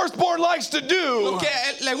 this firstborn likes to lo do, que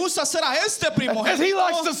le gusta hacer a este is he primogénito,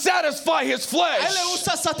 likes to satisfy his a él le flesh.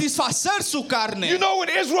 gusta satisfacer su carne. You know, when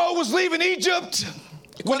Israel was leaving Egypt,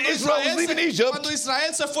 Cuando cuando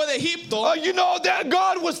Israel se fue de Egipto, you know that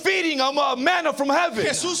God was feeding them manna from heaven.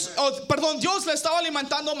 Dios le estaba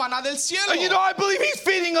alimentando maná del cielo. You know, I believe he's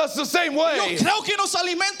feeding us the same Yo way. creo que nos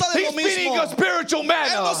alimenta de He's lo feeding mismo. us spiritual Él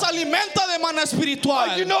nos manna. alimenta de maná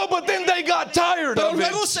espiritual. You know, but then they got tired Pero of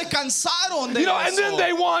luego it. se cansaron de You know, and eso. then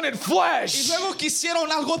they wanted Y flesh. luego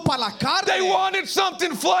quisieron algo para la carne. They wanted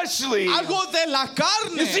something fleshly. Algo de la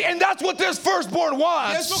carne. You see, and that's what this firstborn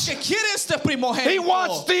Y es lo wants. que quiere este primogénito.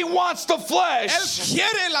 He wants the Él flesh.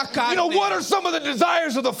 quiere la carne. You know, what are some of the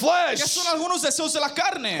desires of the ¿Qué flesh? son algunos deseos de la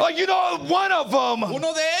carne? You know, one of them,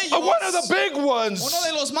 Uno de ellos, one of the big ones, uno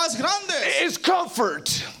de los más grandes, is comfort.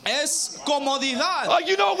 es comodidad.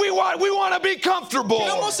 You know, we want to be comfortable.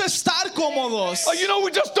 Queremos estar cómodos, You know,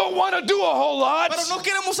 we just don't want to do a whole lot. pero no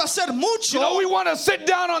queremos hacer mucho. You know, we want to sit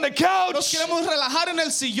down on the Nos couch. queremos relajar en el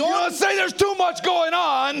You know, sillón say there's too much going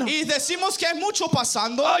on. y decimos que hay mucho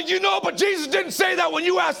pasando. You know, but Jesus didn't say that when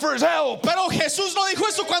you asked for his help. Pero Jesús no dijo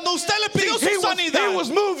eso cuando usted le pidió su He sanidad. was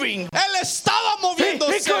moving. Él estaba He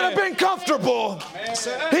moviéndose. could have been comfortable.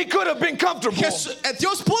 He could have been comfortable.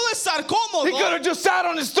 Dios pudo estar cómodo. He could have just sat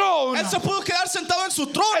on his throne Él se pudo quedar sentado en su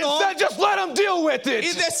and trono said, just let him deal with y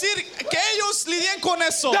it. decir que ellos lidien con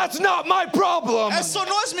eso. That's not my problem. Eso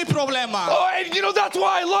no es mi problema. And you know, that's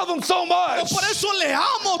why I love him so much. Por eso le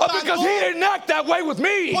amo Because tanto. he didn't act that way with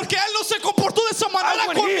me. Porque él no se comportó de esa manera And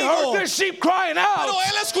when he conmigo. heard this sheep crying Pero out,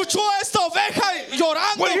 él escuchó a esta oveja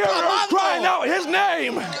llorando, when he heard her crying clamando, out his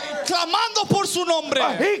name, clamando por su nombre.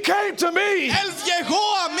 he came to me. Él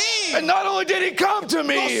llegó a mí. And not only did he come to No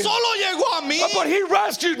me, solo llegó a mí, but he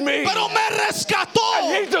rescued me. pero me rescató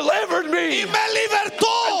He delivered y me. me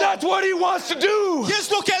libertó. That's what he wants to do. Y es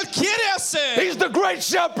lo que él quiere hacer. He's the great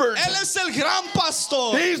shepherd. Él es el gran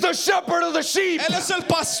pastor. He's the shepherd of the sheep. Él es el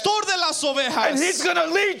pastor de las ovejas. And he's going to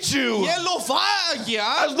lead you Y él lo va a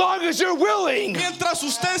guiar as long as you're willing mientras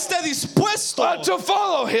usted esté dispuesto to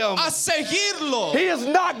follow him. a seguirlo. He is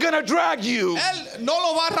not going to drag you. Él no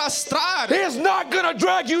lo va a arrastrar. He is not going to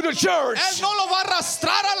drag you to church. Él no lo va a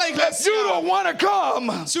arrastrar a la If iglesia. you don't want to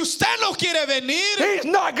come, Si usted no quiere venir, he's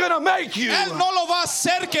not going to make you. él no lo va a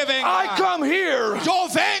hacer que venga. I come here Yo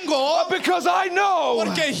vengo because I know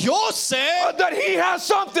porque yo sé that he has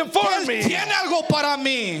something que for él me. tiene algo para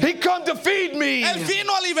mí. He come to feed me. Él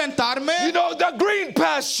vino a alimentarme You know, the green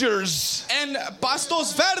pastures. en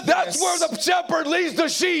pastos verdes. That's where the shepherd leads the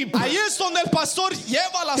sheep. Ahí es donde el pastor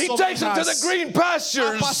lleva las He takes them to the ovejas green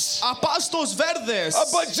pastures. a pastos verdes.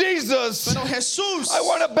 But Jesus, Pero Jesús, I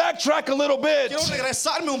want to backtrack a little bit quiero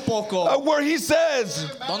regresarme un poco, where he says,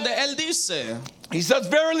 donde él dice,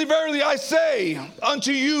 verily, verily, I say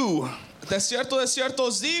unto you, de cierto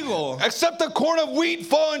os digo, except the corn of wheat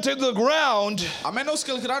fall into the ground a menos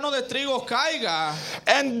que el grano de trigo caiga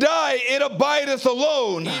and die, it abideth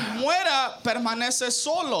alone. y muera, permanece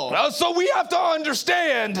solo. So we have to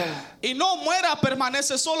understand Y no muera,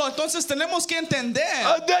 permanece solo. Entonces tenemos que entender,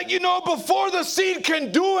 that, you know, before the seed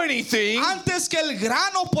can do anything, antes que el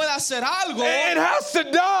grano pueda hacer algo, it has to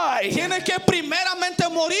die. tiene que primeramente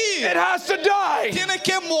It morir. has to die. Tiene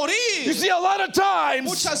que You morir. see, a lot of times,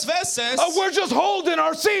 Muchas veces we're just holding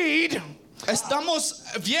our seed. estamos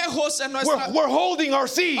viejos en nuestra... We're holding our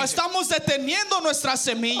seed. Estamos deteniendo nuestra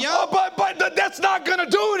semilla, But that's not going to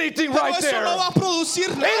do anything pero right eso there. no va a producir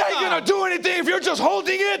It ain't going nada. to do anything if you're just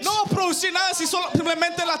holding it. No va a producir nada si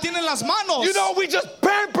simplemente la tienen en las manos. You know, we just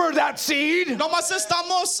pamper that seed. Nomás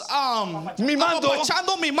estamos Mimando.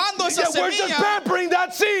 mimando esa Yeah, we're just semilla. pampering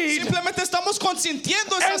that seed. Simplemente estamos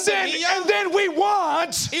consintiendo esa semilla. And then we want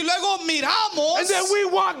that. Y luego miramos. And then we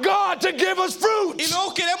want God to give us fruit. Y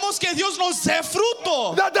luego queremos que Dios nos dé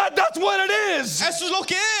fruto. That's what it is. Eso es lo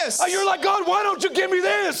que es. You're like, God, why don't you give me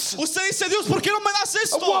this? Usted dice, Dios, ¿por qué no me das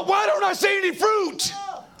esto? Why don't I see any fruit?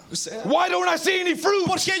 Why don't I see any fruit?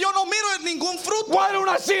 Porque yo no miro ningún fruto. Why don't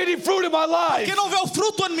I see any fruit in my life? ¿Por qué no veo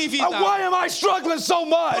fruto en mi vida? Why am I struggling so ¿Por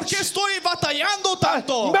much? qué estoy batallando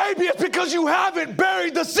tanto? Maybe it's because you haven't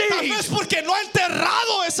buried the Tal seed. vez porque no ha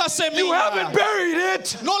enterrado esa You haven't semilla. buried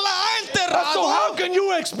it. No la ha enterrado. So how can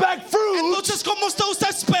you expect fruit Entonces, ¿cómo está usted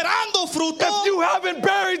esperando fruto if you haven't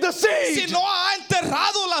buried the si seed? no ha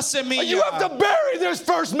enterrado la semilla? You have to bury this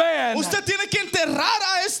first man. Usted tiene que enterrar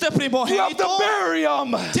a este You have to primogénito. bury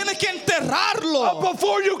him Tiene que enterrarlo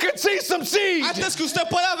before you can see some seed. antes que usted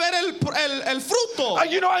pueda ver el fruto.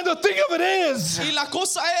 And the thing of it Y la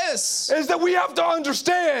cosa es is that we have to que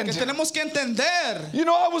understand. tenemos que entender.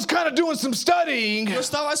 I was kind of doing some studying. Yo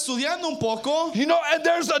estaba estudiando un poco And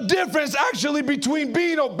there's a difference actually between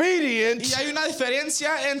being obedient y hay una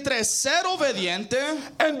diferencia entre ser obediente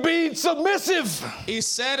and being submissive. y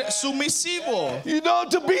ser sumisivo.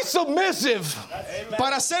 To be submissive.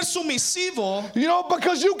 Para ser sumisivo,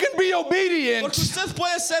 Because you can be obedient, porque usted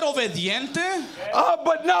puede ser obediente,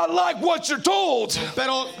 but not like what you're told.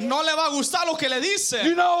 pero no le va a gustar lo que le dice.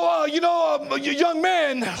 Young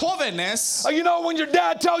men, Jóvenes, when your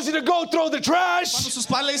dad tells you to go throw the cuando trash, sus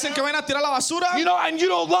padres le dicen que van a tirar la basura and you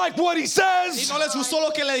don't like what he y says, no les gustó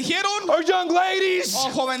lo que le dijeron, or young ladies, o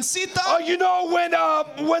jovencita,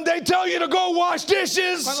 when they tell you to go wash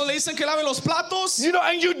dishes, cuando le dicen que lave los platos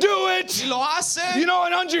and you do it, y lo hace,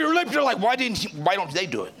 and under your lip you're like, why don't they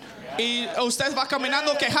do it? y usted va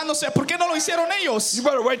caminando quejándose, ¿por qué no lo hicieron ellos? You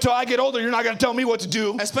better wait till I get older. You're not going to tell me what to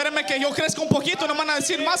do. Espérenme que yo crezca un poquito, no me van a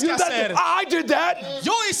decir más que hacer. I did that.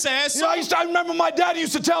 Yo hice eso. I remember my dad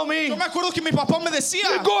used to tell me, Yo me acuerdo que mi papá me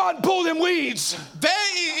decía, go out and pull them weeds. ve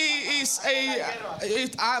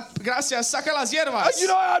gracias, saca las hierbas.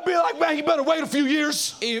 I'd be like, man, you better wait a few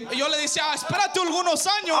years. Y yo le decía, espérate algunos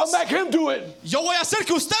I'll años, make him do it. yo voy a hacer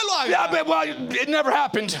que usted lo haga. Yeah, but it never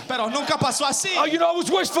happened. Pero nunca pasó así. It was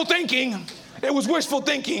wishful thinking. It was wishful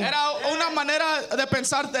thinking. Era una manera de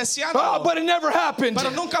pensar deseando, But it never happened.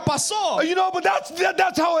 pero nunca pasó. But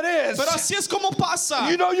that's how it is. Pero así es como pasa.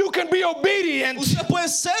 You can be obedient Usted puede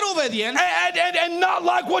ser obediente and not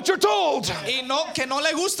like what you're told. y que no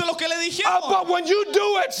le guste lo que le dijeron. But when you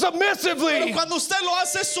do it Pero submissively, cuando usted lo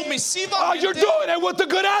hace sumisivamente, you're doing it with a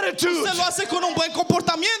good attitude. usted lo hace con un buen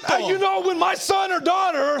comportamiento. When my son or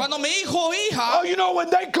daughter, Cuando mi hijo o hija when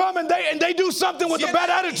they come and they do something with a bad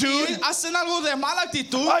attitude, y hacen algo de mala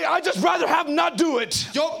actitud, I just rather have them not do it.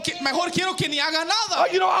 yo mejor quiero que ni haga nada.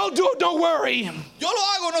 I'll do it, don't worry. Yo lo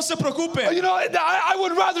hago, no se preocupe. I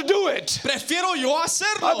would rather do it Prefiero yo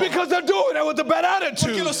hacerlo because they're doing it with a bad porque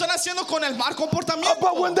attitude. lo están haciendo con el mal comportamiento.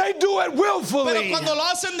 But when they do it Pero willfully, cuando lo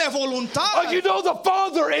hacen de voluntad, the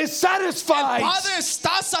Father is satisfied. Padre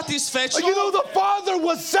está satisfecho. The Father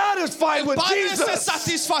was satisfied with Padre se Jesus.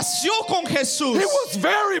 satisfació con Jesús. He was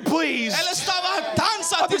very pleased Él estaba tan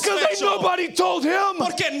because ain't satisfecho nobody told him,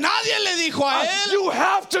 porque nadie le dijo a él, you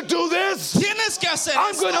have to do this. tienes que hacer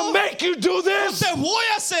I'm going to esto. make you do this. Te voy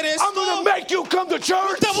a hacer I'm going to esto. make you come to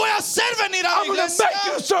church. Te voy a hacer venir a la I'm going to iglesia.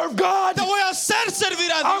 make you serve God. Te voy a hacer servir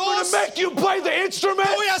a I'm going Dios. to make you play the instrument.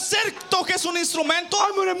 Te voy a hacer toques un instrumento.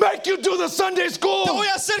 I'm going to make you do the Sunday school. Te voy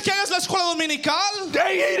a hacer que hagas la escuela dominical.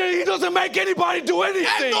 He doesn't make anybody do Él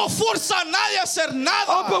anything. no forza a nadie a hacer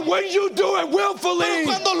nada. But when you do it willfully, Pero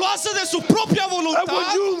cuando lo hace de su propia and when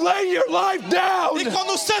voluntad you lay your life down, y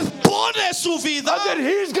cuando usted pone su vida, then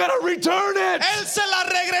he's going to return it Él se la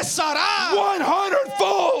regresará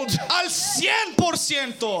 100-fold. al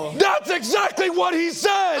 100%. That's exactly what he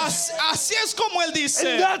said. Así es como Él And dice.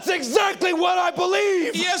 that's exactly what I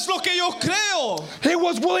believe. Y es lo que yo creo. He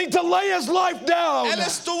was willing to lay his life down. Él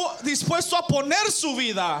estuvo dispuesto a poner su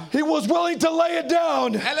vida. He was willing to lay it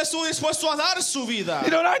down. Él estuvo dispuesto a dar su vida.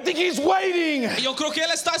 And I think he's waiting Y yo creo que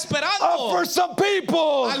Él está esperando for some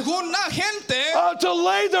people alguna gente to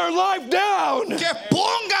lay their life down, que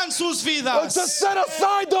pongan sus to vidas set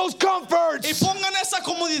aside those y comforts, pongan esa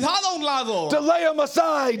comodidad a un lado, to lay them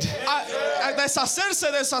aside, a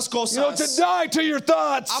deshacerse de esas to cosas, die to your a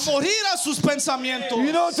thoughts, morir a sus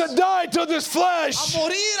pensamientos, to die to this a flesh,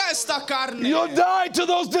 morir a esta carne, die to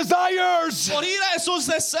those desires, morir a esos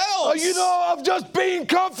deseos, of just being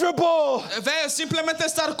comfortable, simplemente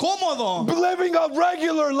estar cómodo, living a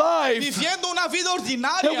regular life. viviendo una vida And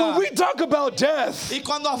when ordinaria. we talk about death, Y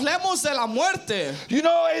cuando hablemos de la muerte,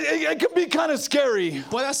 it can be kind of scary.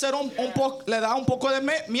 puede ser le da un poco de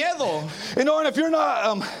miedo. And if you're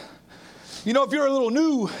not, You know, if you're a little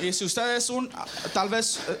new, Y si usted es tal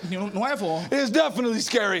vez nuevo, it's definitely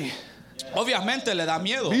scary. obviamente le da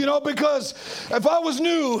miedo. You know, because if I was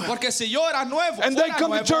new Porque si yo era nuevo, and they fuera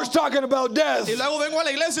come to nuevo, church talking about death, y luego vengo a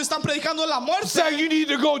la iglesia y están predicando la muerte, saying you need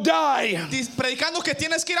to go die, predicando que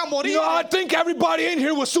tienes que ir a morir. you know, I think everybody in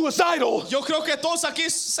here was suicidal. Yo creo que todos aquí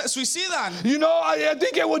se suicidan. You know, I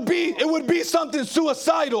think it would be something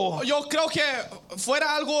suicidal. Yo creo que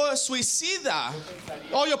fuera algo suicida.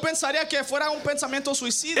 O yo pensaría que fuera un pensamiento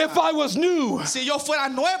suicida. If I was new. Si yo fuera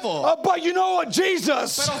nuevo. But you know what,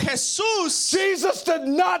 Jesus did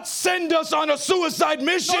not send us on a suicide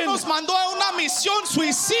mission. No nos mandó a una misión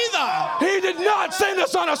suicida. He did not send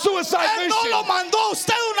us on a suicide Él no mission. lo mandó a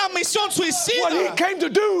usted a una misión suicida. What he came to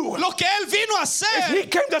do Lo que él vino a is hacer. he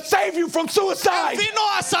came to save you from Él suicide. vino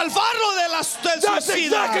a salvarlo del That's suicida.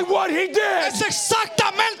 exactly what he did. Es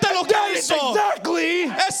exactamente lo que That is hizo. exactly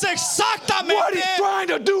Es exactamente what he's trying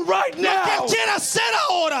to do right lo que él now. quiere hacer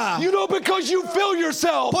ahora. You know, because you fill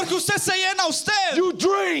yourself, Porque usted se llena usted. you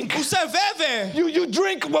drink, Usted bebe. you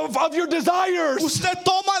drink of your desires, Usted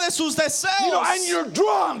toma de sus deseos. you know, and you're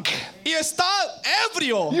drunk. Y está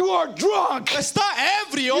ebrio. You are drunk. Está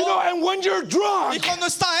ebrio. You know, and when you're Y drunk, cuando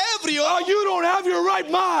está ebrio, you don't have your right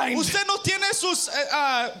mind. usted no tiene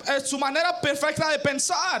su manera perfecta de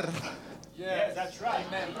pensar.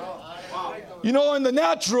 You know, in the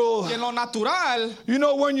natural, Y en lo natural, you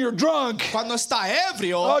know, when you're drunk, cuando está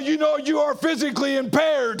ebrio, you know, you are physically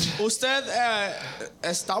impaired. usted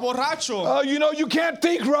está borracho. You know, you can't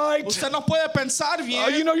think right. Usted no puede pensar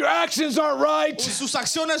bien. You know, your actions aren't right. Sus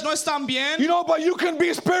acciones no están bien. You know, but you can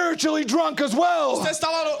be spiritually drunk as well. Usted está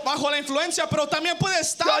bajo la influencia, pero también puede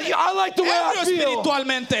estar I like the way I ebrio feel.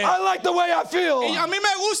 espiritualmente. I like the way I Y feel. a mí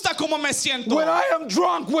me gusta cómo me siento. When I am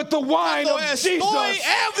drunk with the wine Cuando of estoy Jesus,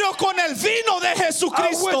 ebrio con el vino de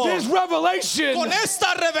Jesucristo, with His revelation, con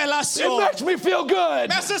esta it revelación, makes me feel good.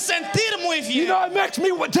 me hace sentir muy You bien. know, it makes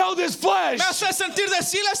me tell this flesh, Me hace sentir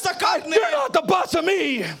decirle a esta carne, you're not the boss of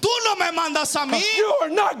me. tú no me mandas a mí, You are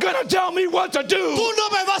not going to tell me what to do. tú no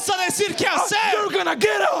me vas a decir qué hacer, You're going to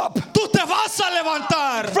get up tú te vas a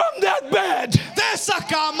levantar from that bed, de esa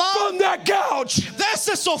cama, from that couch, de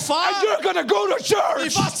ese sofá, and you're going to go to y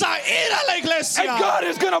church. vas a ir a la iglesia. And God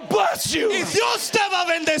is going to bless you. Y Dios te va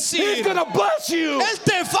a He's bendecir. going to bless you. Él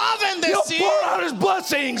te va a He'll bendecir pour out His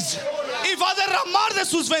blessings. y va a derramar de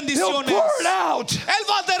sus He'll bendiciones. pour it out. Él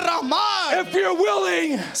va a derramar. If you're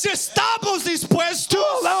willing Si estamos to dispuestos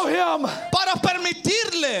allow Him. para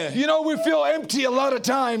permitirle. You know, we feel empty a lot of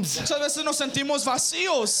times. Muchas veces nos sentimos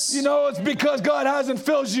vacíos. You know, it's because God hasn't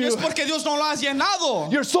filled Es you. porque Dios no lo ha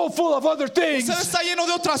llenado. You're so full of other things. Usted está lleno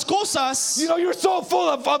de otras cosas. You know, you're so full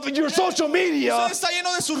of your social media. Usted está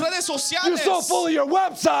lleno de sus redes You're sociales. so full of your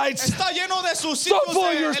websites. Está lleno de sus So sitios full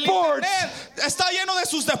of de your el sports. internet. Está lleno de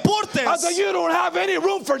sus deportes. I said, you don't have any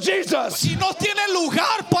room for Jesus. Y no tiene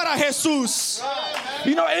lugar para Jesús.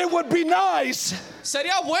 You know, it would be nice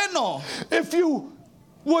Sería bueno if you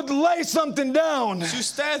would lay something down. si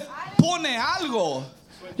usted pone algo,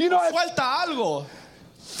 You know, if suelta algo.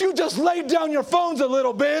 you just lay down your phones a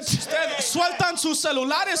little bit, Usted sueltan sus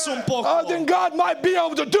celulares un poco. then God might be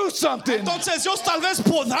able to do something. Entonces Dios tal vez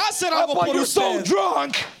podrá hacer algo But por you're so usted.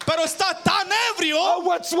 drunk. Pero está tan ebrio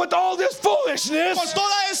What's with all this foolishness con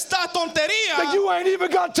toda esta that tontería you ain't even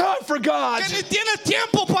got time for God? que ni tiene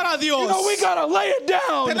tiempo para Dios. You know, we gotta lay it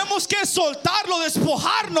down. Tenemos que soltarlo,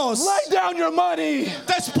 despojarnos. Lay down your money.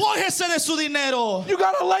 Despójese de su dinero. You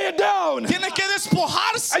gotta lay it down. Tiene que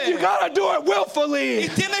despojarse. And you gotta do it Y willfully.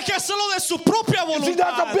 tiene que hacerlo de su propia See,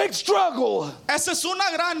 that's a voluntad. big struggle. Esa es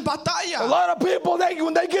una gran A batalla. lot of people,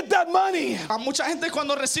 when they get that money, A mucha gente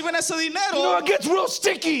cuando reciben ese you know, dinero, it gets real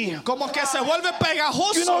sticky. como que se vuelve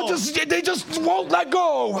You know, pegajoso. they just won't let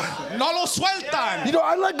go. No lo sueltan. You know,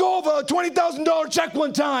 I let go of a $20,000 check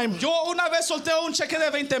one time. Yo una vez solté un cheque de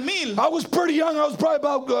 20,000. I was pretty young. I was probably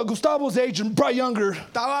about Gustavo's age and probably younger.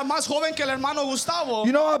 Estaba más joven que el hermano Gustavo.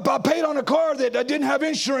 You know, I paid on a car that I didn't have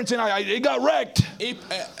insurance and it got wrecked. Y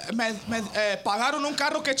me pagaron un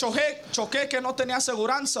carro que choqué que no tenía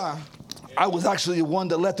aseguranza. I was actually the one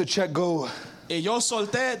that let the check go. Y yo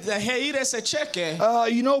solté, dejé ir ese cheque.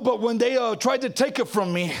 You know, but when they tried to take it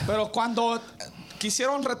from me, Pero cuando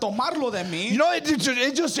quisieron retomarlo de mí, you know,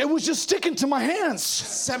 it was just sticking to my hands.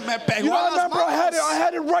 se me pegó You know, a I las remember I manos.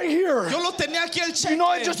 had it right here. Yo lo tenía aquí el cheque. You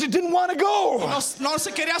know, it didn't want to go. No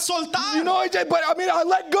se quería soltar. You know, but I mean, I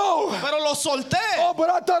let go. Pero lo solté. Oh,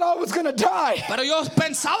 but I thought I was gonna die. Pero yo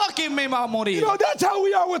pensaba que me iba a morir. You know, that's how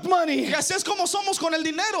we are with money. Y así es como somos con el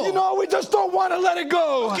dinero. You know, we just don't want to let it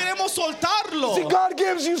go. Queremos soltarlo. See, God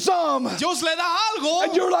gives you some, Dios le da algo.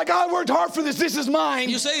 and you're like, I worked hard for this. This is Y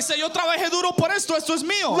mine. usted dice, yo trabajé duro por esto. esto es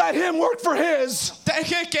mío. Let him work for his.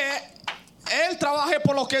 Deje que él trabaje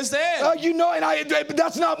por lo que es de él. You know, and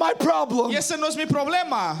that's not my problem. Y ese no es mi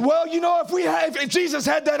problema. Well, you know, if Jesus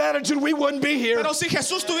had that attitude, we wouldn't be here. Pero si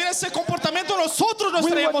Jesús tuviera ese comportamiento, nosotros no We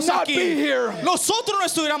would estaríamos not aquí. be here. Nosotros no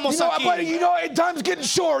estuviéramos aquí. But you know, time's getting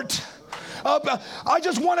short. I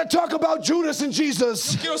just want to talk about Judas and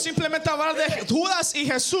Jesus. Quiero simplemente hablar de Judas y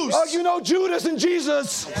Jesús. You know, Judas and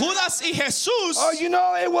Jesus. Judas y Jesús. You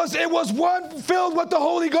know, it was one filled with the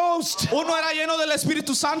Holy Ghost. Uno era lleno del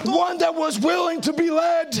Espíritu Santo. One that was willing to be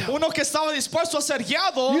led. Uno que estaba dispuesto a ser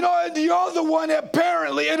guiado. You know, and the other one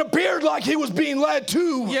apparently it appeared like he was being led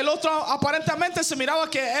too. Y el otro aparentemente se miraba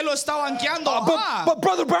que él lo estaban guiando. But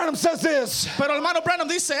Brother Branham says this. Pero hermano Branham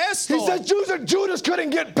dice esto. He says Judas couldn't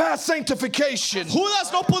get past sanctification. Judas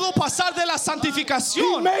no pudo pasar de la He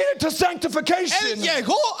santificación. made it to sanctification. Él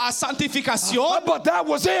llegó a santificación But that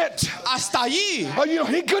was it. hasta allí. You know,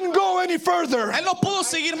 he couldn't go any further. Él no pudo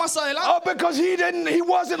seguir más adelante Because he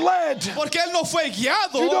wasn't led. porque él no fue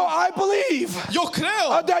guiado. You know, I believe Yo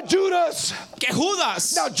creo that Judas. que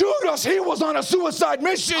Judas. Now Judas, he was on a suicide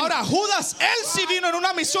mission. Ahora Judas, él sí vino en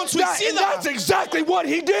una misión And suicida. that's exactly what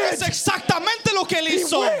he did. Es exactamente lo que él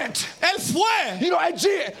hizo. went. Él fue. You know, and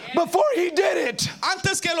before he did it,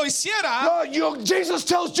 Antes que lo hiciera, Jesus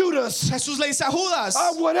tells Judas, Jesús le dice a Judas,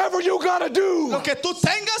 whatever you gotta do, lo que tú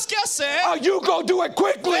tengas que hacer, you go do it ve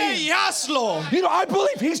quickly. y hazlo. You know, I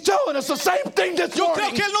believe he's telling us the same thing this Yo creo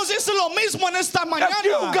morning. que él nos dice lo mismo en esta If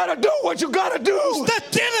you mañana. gotta do what you gotta do, Usted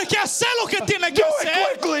tiene que hacer lo que tiene que do it hacer.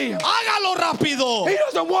 quickly. Hágalo rápido. He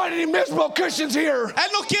doesn't want any miserable Christians here.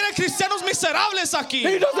 Él no quiere cristianos miserables aquí.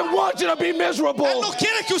 He doesn't want you to be miserable. Él no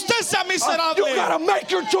quiere que usted sea You miserable. gotta make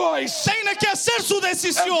your choice. Tiene que hacer su If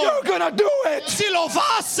decisión. you're gonna do it, Si lo va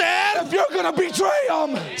a hacer, if you're gonna betray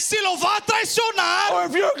them, si lo va a traicionar or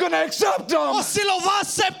if you're gonna accept them, o si lo va a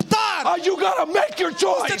aceptar, you gotta make your usted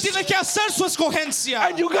choice. tiene que hacer su escogencia.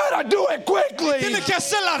 And you gotta do it quickly. Tiene que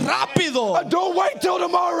hacerla rápido. Don't wait till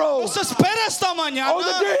tomorrow No se espera esta or the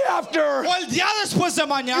mañana day after. o el día después de You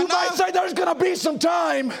mañana. might say there's gonna be some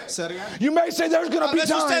time. You may say there's gonna Tal be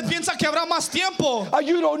vez usted time. piensa que habrá más tiempo.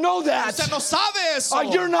 You don't know that. Usted no sabe eso.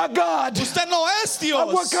 You're not God. Usted no es What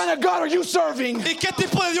Dios. kind of God are you serving? ¿Y qué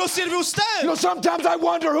tipo de Dios sirve You usted? know, sometimes I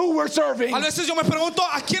wonder who we're serving. A veces yo me pregunto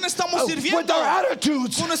a quién estamos With sirviendo. our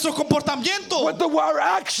attitudes, Con nuestro comportamiento, with our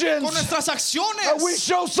actions, con nuestras we acciones.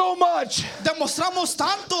 show so much. Demostramos A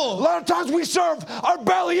tanto. lot of times we serve, our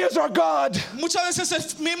belly is our God. Muchas veces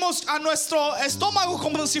servimos a nuestro estómago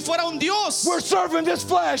como si fuera un Dios. We're serving this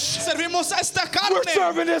flesh. Servimos esta We're carne.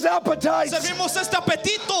 serving this appetite. Servimos este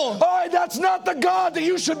apetito. That's not the God that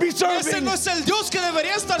you should be Ese serving. no es el Dios que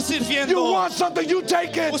debería estar You sirviendo. want something, you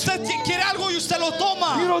take it. Usted quiere algo y usted lo You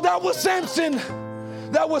toma. know, that was Samson.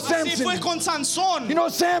 That was Así fue Samson. con Sansón. You know,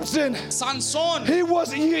 Samson, Sansón, he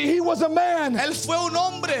was a man él fue un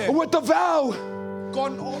hombre with a vow.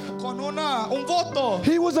 con un voto.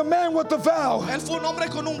 He was a man with a vow. Él fue un hombre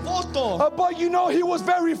con un voto. But you know, he was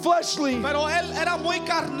very fleshly. Pero él era muy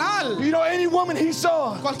carnal. You know, any woman he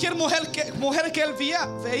saw, Cualquier mujer que él if he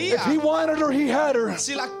veía, wanted her, he had her.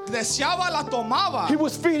 si la deseaba, la tomaba. He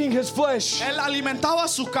was feeding his flesh. Él alimentaba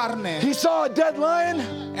su carne. He saw a dead lion.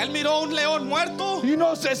 Él miró un león muerto, You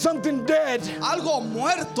know, something dead. algo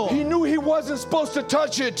muerto. He knew he wasn't supposed to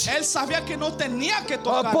touch it. Él sabía que no tenía que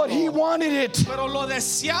But he tocarlo, wanted it. pero lo He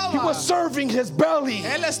deseaba. was serving his belly.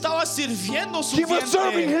 Él estaba sirviendo su He was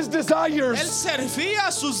serving vientre. his Él desires.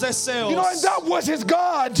 servía sus deseos. You know, and that was his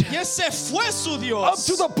God. Y ese fue su Up Dios.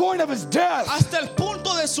 to the point of his death. Hasta el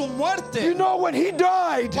punto de su You muerte. know, when he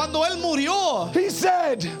died, Cuando él murió, he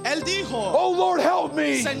said, él dijo, "Oh Lord, help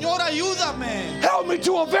me. Señor, ayúdame. Help me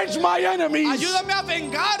to avenge my enemies." Ayúdame a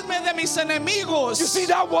vengarme de mis enemigos. You see,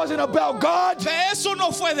 that wasn't about God. De eso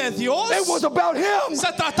no fue de Dios. It was about him.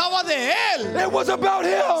 Se trataba de él. It was about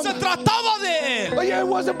Se him. trataba de él. It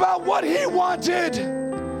was about what he wanted.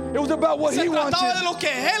 It was about what Se he trataba de wanted. lo que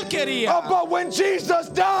él quería. But when Jesus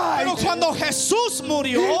died, Pero cuando Jesús he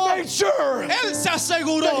murió, made sure él se that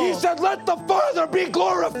aseguró he said, "Let the Father be que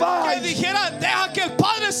glorified." dijera, deja que el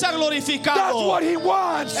Padre sea That's glorificado. what he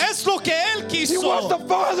wants. Es lo que él He quiso. wants the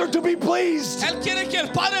Father to be pleased. Él quiere que el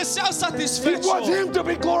Padre sea He wants satisfecho. him to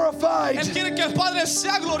be glorified. Él quiere que el Padre sea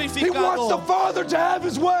He wants the glorificado. Father to have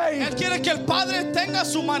his way. Él quiere que el Padre tenga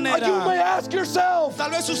su You may manera. ask yourself, Tal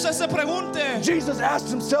vez usted se pregunte, Jesus asked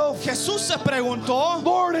himself, Jesús se preguntó,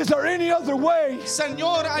 "Lord, is there any other way?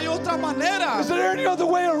 Señor, hay otra manera. Is there any other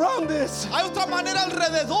way around this? Hay otra manera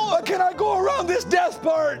alrededor. Can I go around this death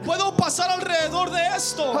part?" ¿Puedo pasar alrededor de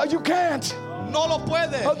esto? You can't. No lo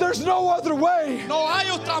puede. There's no other way. No hay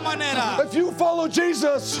otra manera. If you follow Si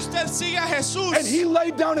Jesus usted sigue a Jesús and He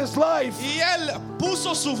laid down His life, y Él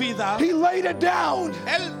puso su vida, He laid it down.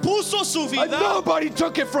 Él puso su And vida, nobody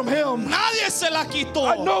took it from Him. nadie se la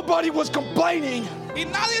quitó And nobody was complaining. y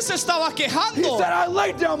nadie se estaba He quejando. said, I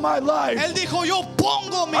laid down my life. Él dijo, yo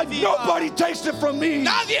pongo mi And vida, nobody takes it from me.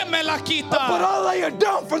 nadie me la But quita, I lay it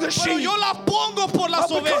down for the pero sheep. yo la pongo por las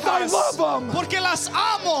Because I ovejas, love 'em. porque las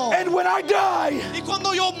amo. And when I die, Y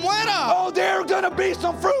cuando yo muera, oh, there are going to be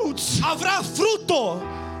some fruits. habrá fruto,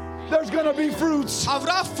 There's going to be fruits.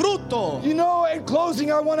 habrá fruto. You know, in closing,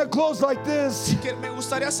 I want to close like this. Que me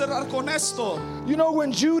gustaría cerrar con esto. You know,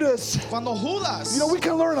 when Judas, Cuando Judas, you know, we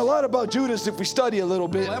can learn a lot about Judas if we study a little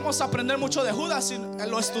bit. podemos aprender mucho de Judas si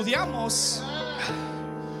lo estudiamos.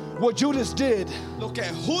 What Judas did, Lo que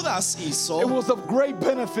Judas it hizo was of great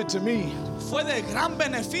benefit to me. fue de gran You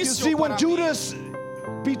beneficio see, when para mí. Judas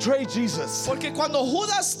betrayed Jesus, Porque cuando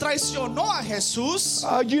Judas traicionó a Jesús,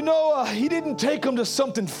 he didn't take him to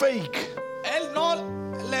something fake. él no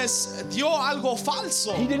les dio algo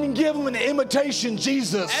falso. He didn't give him an imitation Él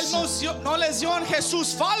Jesus. no les dio un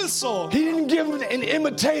Jesús falso. He didn't give him an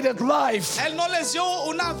imitated life. Él no les dio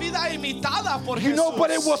una vida imitada por You Jesús. know,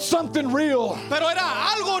 but it was something real. Pero era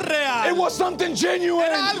algo real. It was something genuine.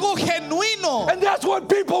 Era algo genuino. And that's what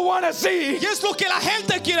people want to see. Y es lo que la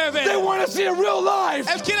gente quiere They ver. want to see a real life.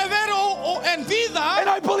 Él quiere ver en vida. And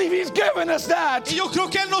I believe He's given us that. Y yo creo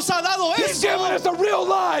que Él nos ha dado He's eso. given us a real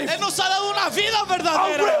life, Él nos ha dado una vida a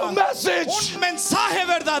verdadera. real message, Un mensaje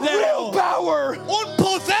real verdadero. power, Un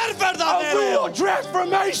poder a real verdadero.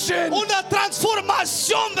 transformation. Una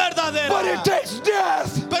transformación But it verdadera. takes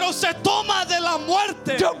death Pero se toma de la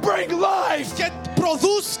muerte to bring life. que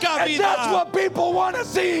produzca And that's vida. what people want to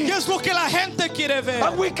see. Y es lo que la gente quiere ver.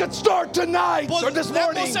 And we could start tonight or this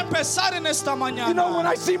morning. Podemos empezar en esta mañana. You know, when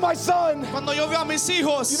I see my son, Cuando yo veo a mis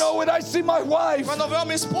hijos. you know, when I see my wife, Cuando veo a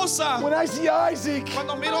mi esposa. when I see Isaac,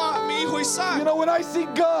 Cuando miro a mi hijo Isaac. you know, when I see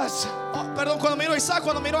Gus, Perdón, cuando miro a Isaac,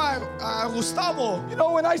 cuando miro a Gustavo, you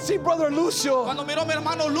know, when I see Brother Lucio, cuando miro a mi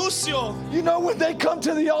hermano Lucio you know, when they come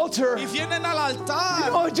to the altar, y vienen al you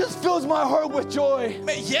altar, know, it just fills my heart with joy.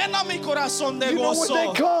 me llena mi corazón de You know, when gozo.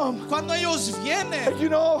 they come, Cuando ellos vienen, you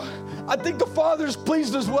know, I think the Father's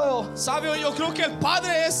pleased as well. ¿sabe? Yo creo que el Padre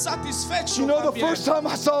es satisfecho You know, the también. first time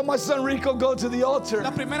I saw my son Rico go to the altar,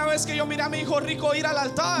 La primera vez que yo miré a mi hijo Rico ir al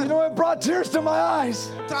altar, you know, it brought tears to my eyes.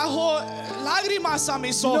 trajo lágrimas a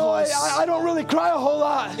mis You know, ojos. I don't really cry a whole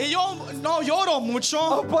lot. Y yo no lloro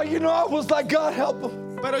mucho, But, you know, I was like, God help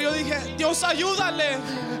him. pero yo dije, Dios ayúdale,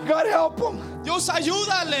 God help him. Dios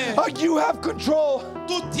ayúdale. You have control.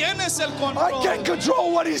 Tú tienes el I can't control.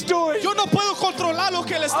 control what he's doing. Yo no puedo controlar lo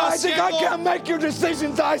que él está I think I haciendo. can't make your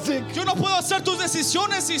decisions, Isaac. Yo no puedo hacer tus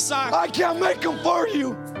decisiones, Isaac. I can't make them for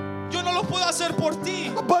you. Yo no lo puedo hacer por ti.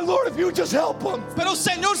 But Lord, if you just help them, Pero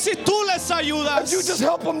Señor, si tú les ayudas, if you just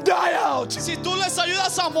help them die out, si tú les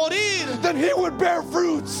ayudas a morir, then he would bear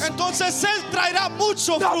fruits. entonces Él traerá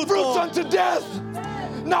mucho Not fruits fruto. unto death.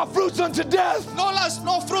 Not fruits unto death. No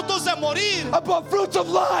frutos de morir, But fruits of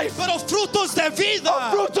life. pero frutos de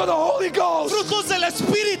vida. Fruits of the Holy Ghost. Frutos del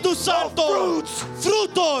Espíritu Santo. Fruits.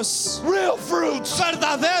 Frutos Real fruits.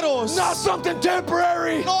 verdaderos. Not something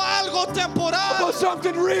temporary, No algo but temporal,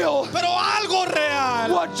 something real. pero algo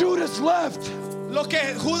real. What Judas left. Lo que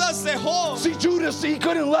Judas dejó. See, Judas, he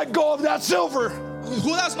couldn't let go of that silver.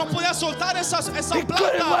 Judas no podía soltar esa He couldn't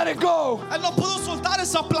let plata. it go. Él no pudo soltar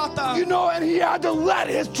esa plata. You know, and he had to let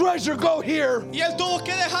his treasure go here. Y él tuvo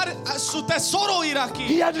que dejar su tesoro ir aquí.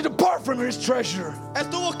 He had to depart from his treasure. Él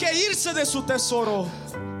tuvo que irse de su tesoro.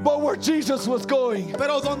 But where Jesus was going,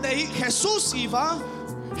 Pero donde Jesús iba,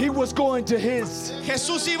 he was going to his.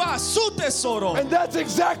 Jesús iba a su tesoro. And that's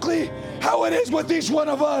exactly how it is with each one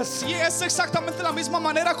of us. Y es exactamente la misma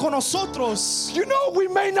manera con nosotros. You know, we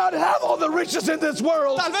may not have all the riches in this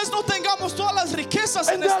world. Tal vez no tengamos todas las riquezas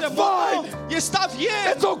And en este that's mundo. fine. Y está bien.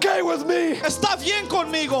 It's okay with me. Está bien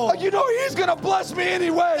conmigo. You know, he's going to bless me De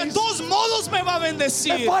anyways. todos modos me va a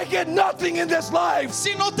bendecir. If I get nothing in this life,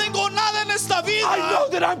 Si no tengo nada en esta vida, I know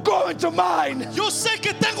that I'm going to mine. yo sé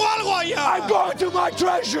que tengo algo allá. I'm going to my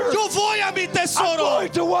treasure. Yo voy a mi I'm tesoro.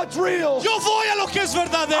 going to what's real. Yo voy a lo que es I will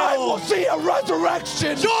verdadero. see a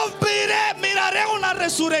resurrection. Yo miraré una A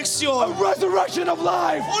resurrección. resurrection of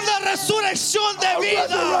life. Una resurrección de A vida.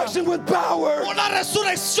 resurrection with power. Una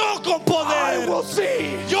resurrección con I poder. will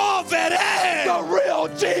see Yo veré the real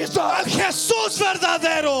al Jesus. Jesús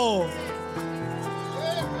verdadero.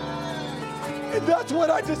 And that's what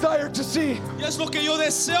I desire to see. Y es lo que yo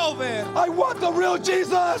deseo ver. I want the real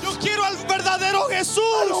Jesus. Yo quiero al verdadero I don't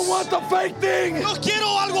Jesús. want the fake thing. No quiero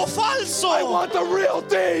algo falso. I want the real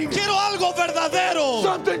thing. Quiero algo verdadero.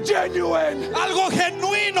 Something genuine. Algo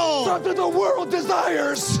genuino. Something the world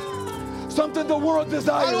desires. Something the world Algo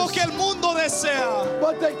desires. que el mundo desea,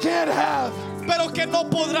 But they can't have pero que no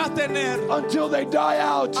podrá tener until they die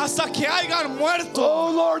out. hasta que hayan muerto.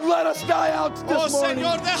 Oh Lord, let us die out Oh this morning.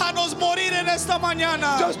 Señor, déjanos morir en esta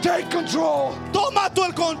mañana. Just take control. Toma tú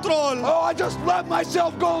el control. Oh, I just let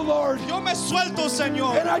myself go, Lord. Yo me suelto,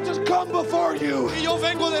 Señor. And I just come before you Y yo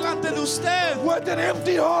vengo delante de usted with an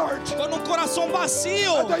empty heart. con un corazón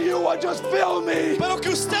vacío. That you would just fill me. Pero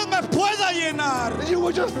que usted me pueda llenar. That you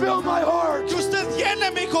would just fill my heart. Que usted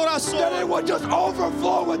llene mi That it corazón. would just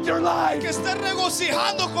overflow with your Que life. esté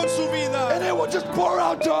regocijando con su vida. And it would just pour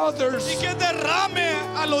out to others. Y que derrame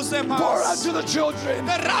a los Pour out demás. to the children.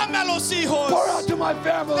 Derrame a los hijos. Pour out to my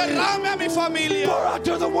family. Derrame a mi familia. Pour out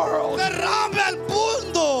to the world. Derrame al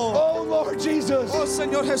mundo. Oh Lord Jesus. Oh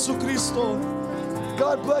Señor Jesucristo.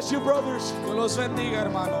 God bless you, brothers. Dios los bendiga,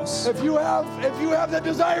 hermanos. If you have the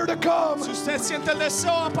desire to come Si usted siente el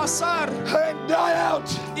deseo a pasar and die out,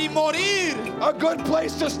 y morir, a good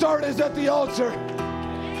place to start is at the altar.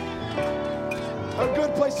 A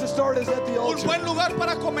good place to start is at the un altar. buen lugar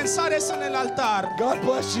para comenzar es en el altar. God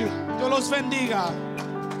bless you. Dios los bendiga.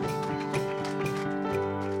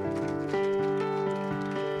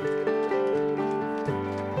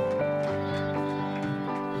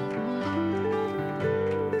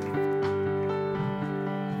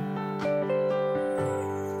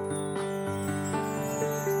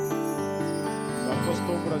 No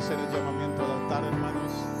acostumbro a hacer el llamamiento al altar,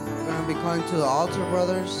 hermanos, We're going to be going to the altar,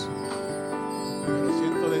 brothers. pero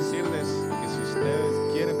siento decirles que si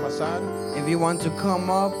ustedes quieren pasar, If you want to come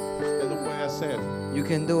up, usted lo puede hacer. you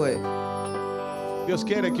can do it. Dios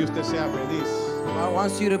quiere que usted sea feliz, God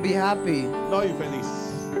wants you to be happy, no infeliz,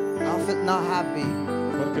 not happy.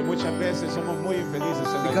 porque muchas veces somos muy infelices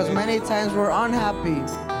en la Because iglesia, many times we're unhappy,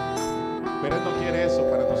 pero Él no quiere eso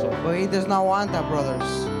para nosotros. but He does not want that, brothers.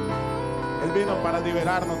 Él vino para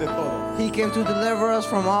liberarnos de todo, He came to deliver us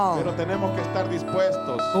from all. pero tenemos que estar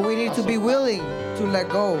dispuestos. But we need a to be soltar. willing to let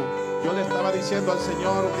go. Yo le estaba diciendo al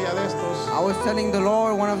Señor un día de estos, I was telling the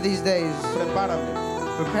Lord one of these days, prepárame,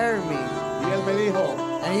 prepare me. y Él me dijo,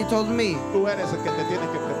 And He told me, tú eres el que te tienes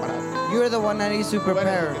que preparar, you're the one that needs to tú eres el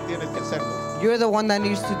prepare. que tienes que hacerlo, You're the one that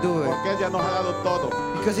needs to do it. porque Él ya nos ha dado todo.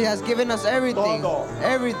 Because He has given us everything. Todo.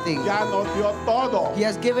 Everything. Ya nos dio todo, He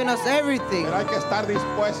has given us everything. pero hay que estar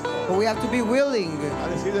dispuesto But we have to be willing a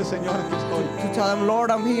decirle, Señor, aquí estoy. to tell Him, Lord,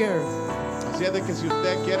 I'm here. Así es de que si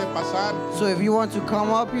usted quiere pasar, So if you want to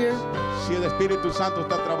come up here, si el Espíritu Santo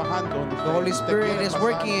está trabajando, donde the Holy usted Spirit quiere is pasar,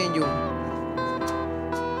 working in you.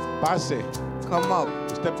 pase. Come up.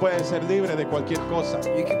 Usted puede ser libre de cualquier cosa.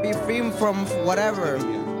 You can be free from whatever.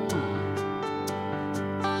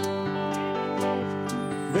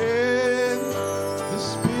 Ven,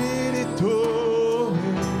 Espíritu,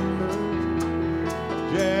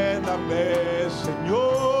 lléname,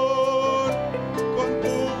 Señor, con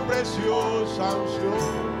tu preciosa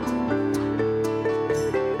unción.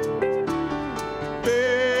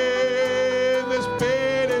 Ven,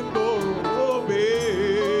 Espíritu,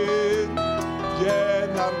 ven,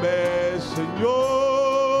 lléname,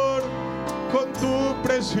 Señor, con tu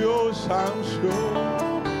preciosa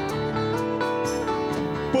unción.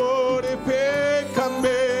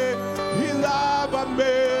 Purifícame y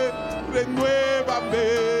lávame, renuévame,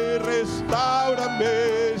 restáurame,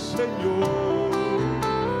 Señor,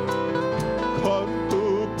 con tu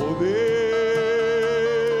poder.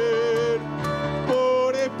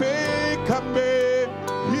 Purifícame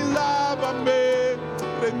y lávame,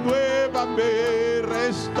 renuévame,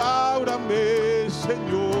 restáurame,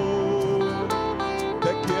 Señor,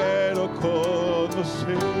 te quiero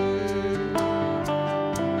conocer.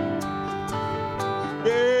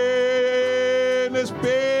 Ven,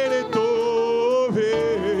 Espíritu,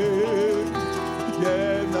 ven,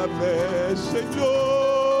 lléname,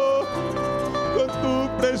 Señor, con tu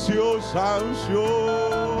preciosa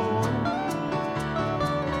unción.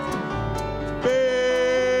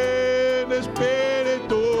 Ven,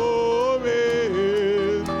 Espíritu,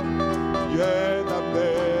 ven, lléname,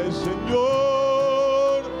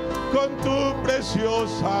 Señor, con tu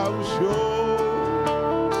preciosa unción.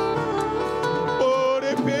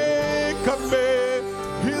 Purifícame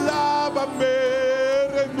y lávame,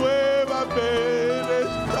 renuévame,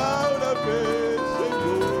 restáurame,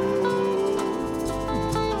 Señor,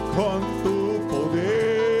 con tu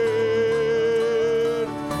poder.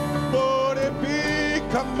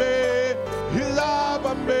 Purifícame y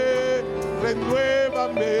lávame, renuévame,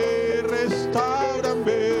 lávame,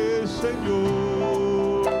 restáurame,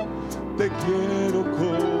 Señor, te quiero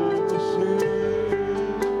conocer.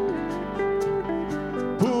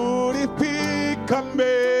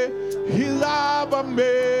 Purifícame y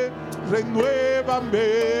lávame, renuévame,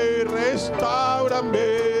 restáurame,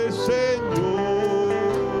 Señor,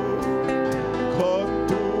 con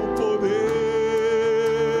tu poder.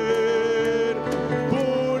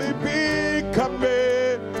 Purifícame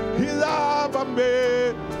y lávame,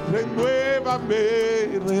 renuévame,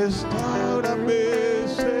 restáurame,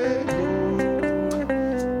 Señor,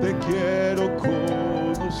 te quiero conocer.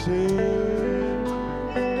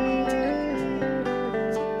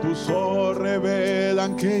 Tus ojos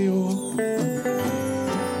revelan que yo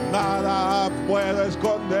nada puedo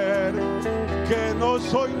esconder, que no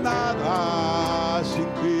soy nada sin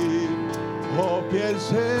ti, oh fiel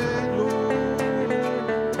Señor.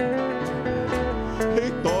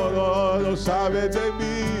 Y todo lo sabes de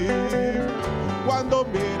mí, cuando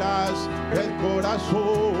miras el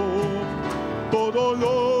corazón, todo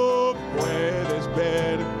lo puedes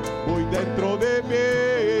ver muy dentro de mí.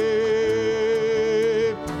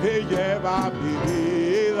 Y lleva mi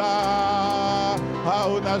vida a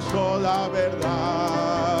una sola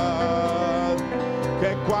verdad,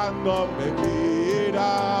 que cuando me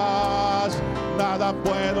miras nada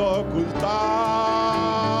puedo ocultar.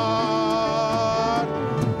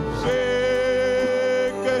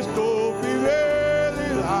 Sé que es tu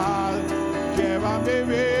fidelidad, lleva mi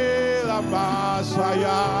vida más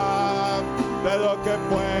allá de lo que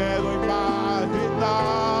puedo imaginar.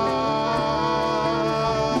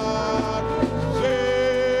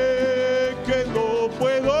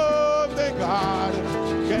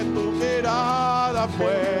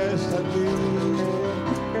 Puesta en mí,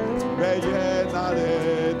 me llena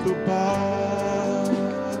de tu paz.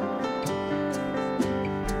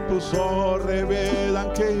 Tus ojos revelan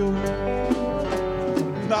que yo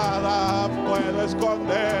nada puedo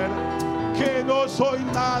esconder, que no soy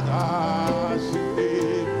nada sin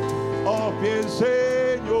ti, oh fiel Señor.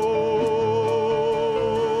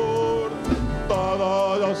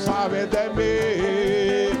 Todo lo sabes de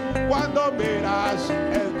mí, cuando miras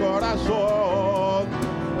el corazón,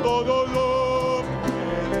 todo lo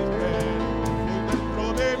puedes ver dentro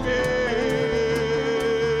de mí.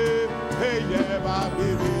 Que lleva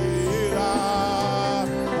mi vida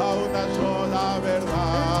a una sola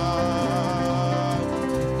verdad,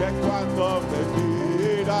 que cuando me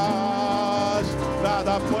miras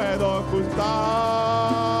nada puedo ocultar.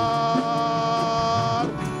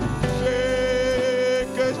 Sé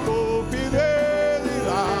que es tu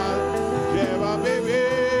fidelidad, lleva mi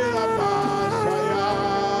vida más allá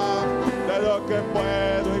de lo que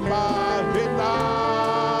puedo imaginar.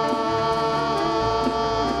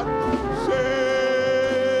 Sé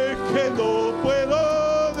que no puedo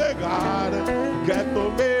negar que tu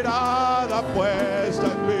mirada puesta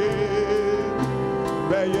en mí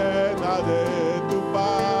me llena de tu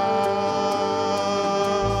paz.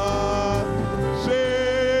 Sé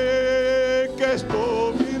que es tu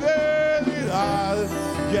fidelidad,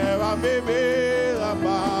 lleva mi vida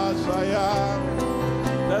más allá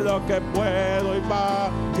de lo que puedo imaginar.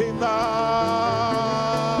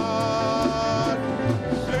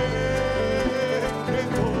 Sé que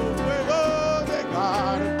no puedo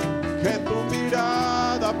negar que tu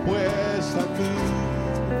mirada puesta en mí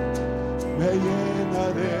me llena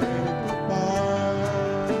de tu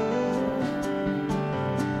paz.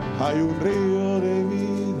 Hay un río de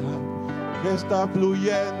vida que está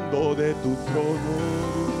fluyendo de tu trono,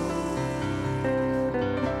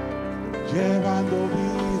 llevando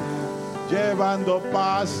vida, llevando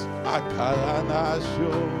paz a cada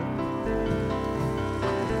nación.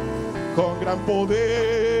 Con gran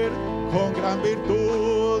poder, con gran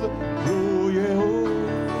virtud, fluye hoy.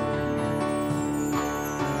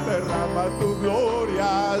 Derrama tu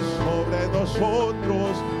gloria sobre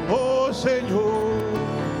nosotros, oh Señor.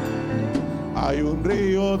 Hay un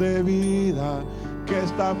río de vida que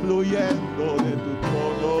está fluyendo de tu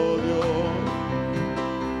trono, Dios,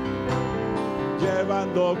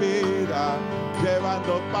 llevando vida,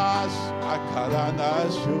 llevando paz a cada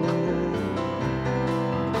nación.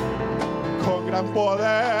 Con gran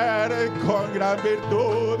poder, con gran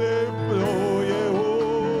virtud, fluye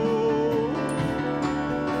hoy.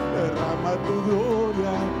 Derrama tu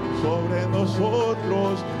gloria sobre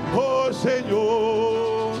nosotros, oh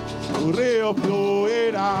Señor. Tu río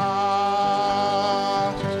fluirá,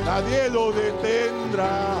 nadie lo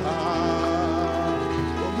detendrá.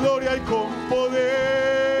 Con gloria y con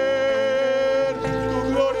poder, tu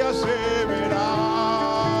gloria se verá.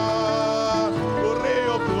 Tu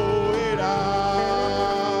río fluirá,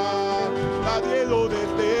 nadie lo detendrá.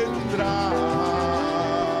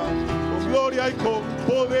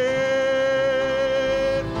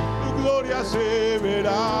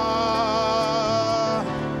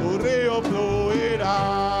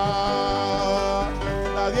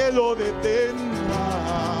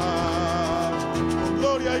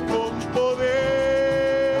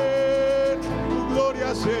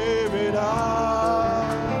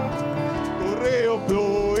 río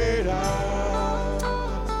fluirá,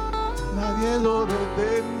 nadie lo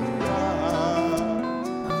detendrá.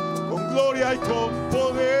 Con gloria y con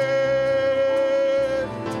poder,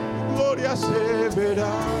 gloria se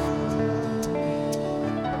verá.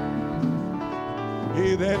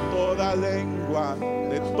 Y de toda lengua,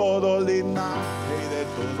 de todo linaje y de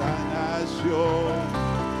toda nación,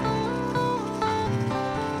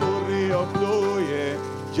 tu río fluye,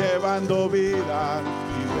 llevando vida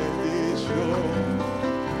y bendición.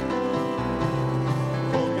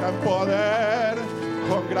 Con gran poder,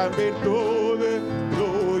 con gran virtud,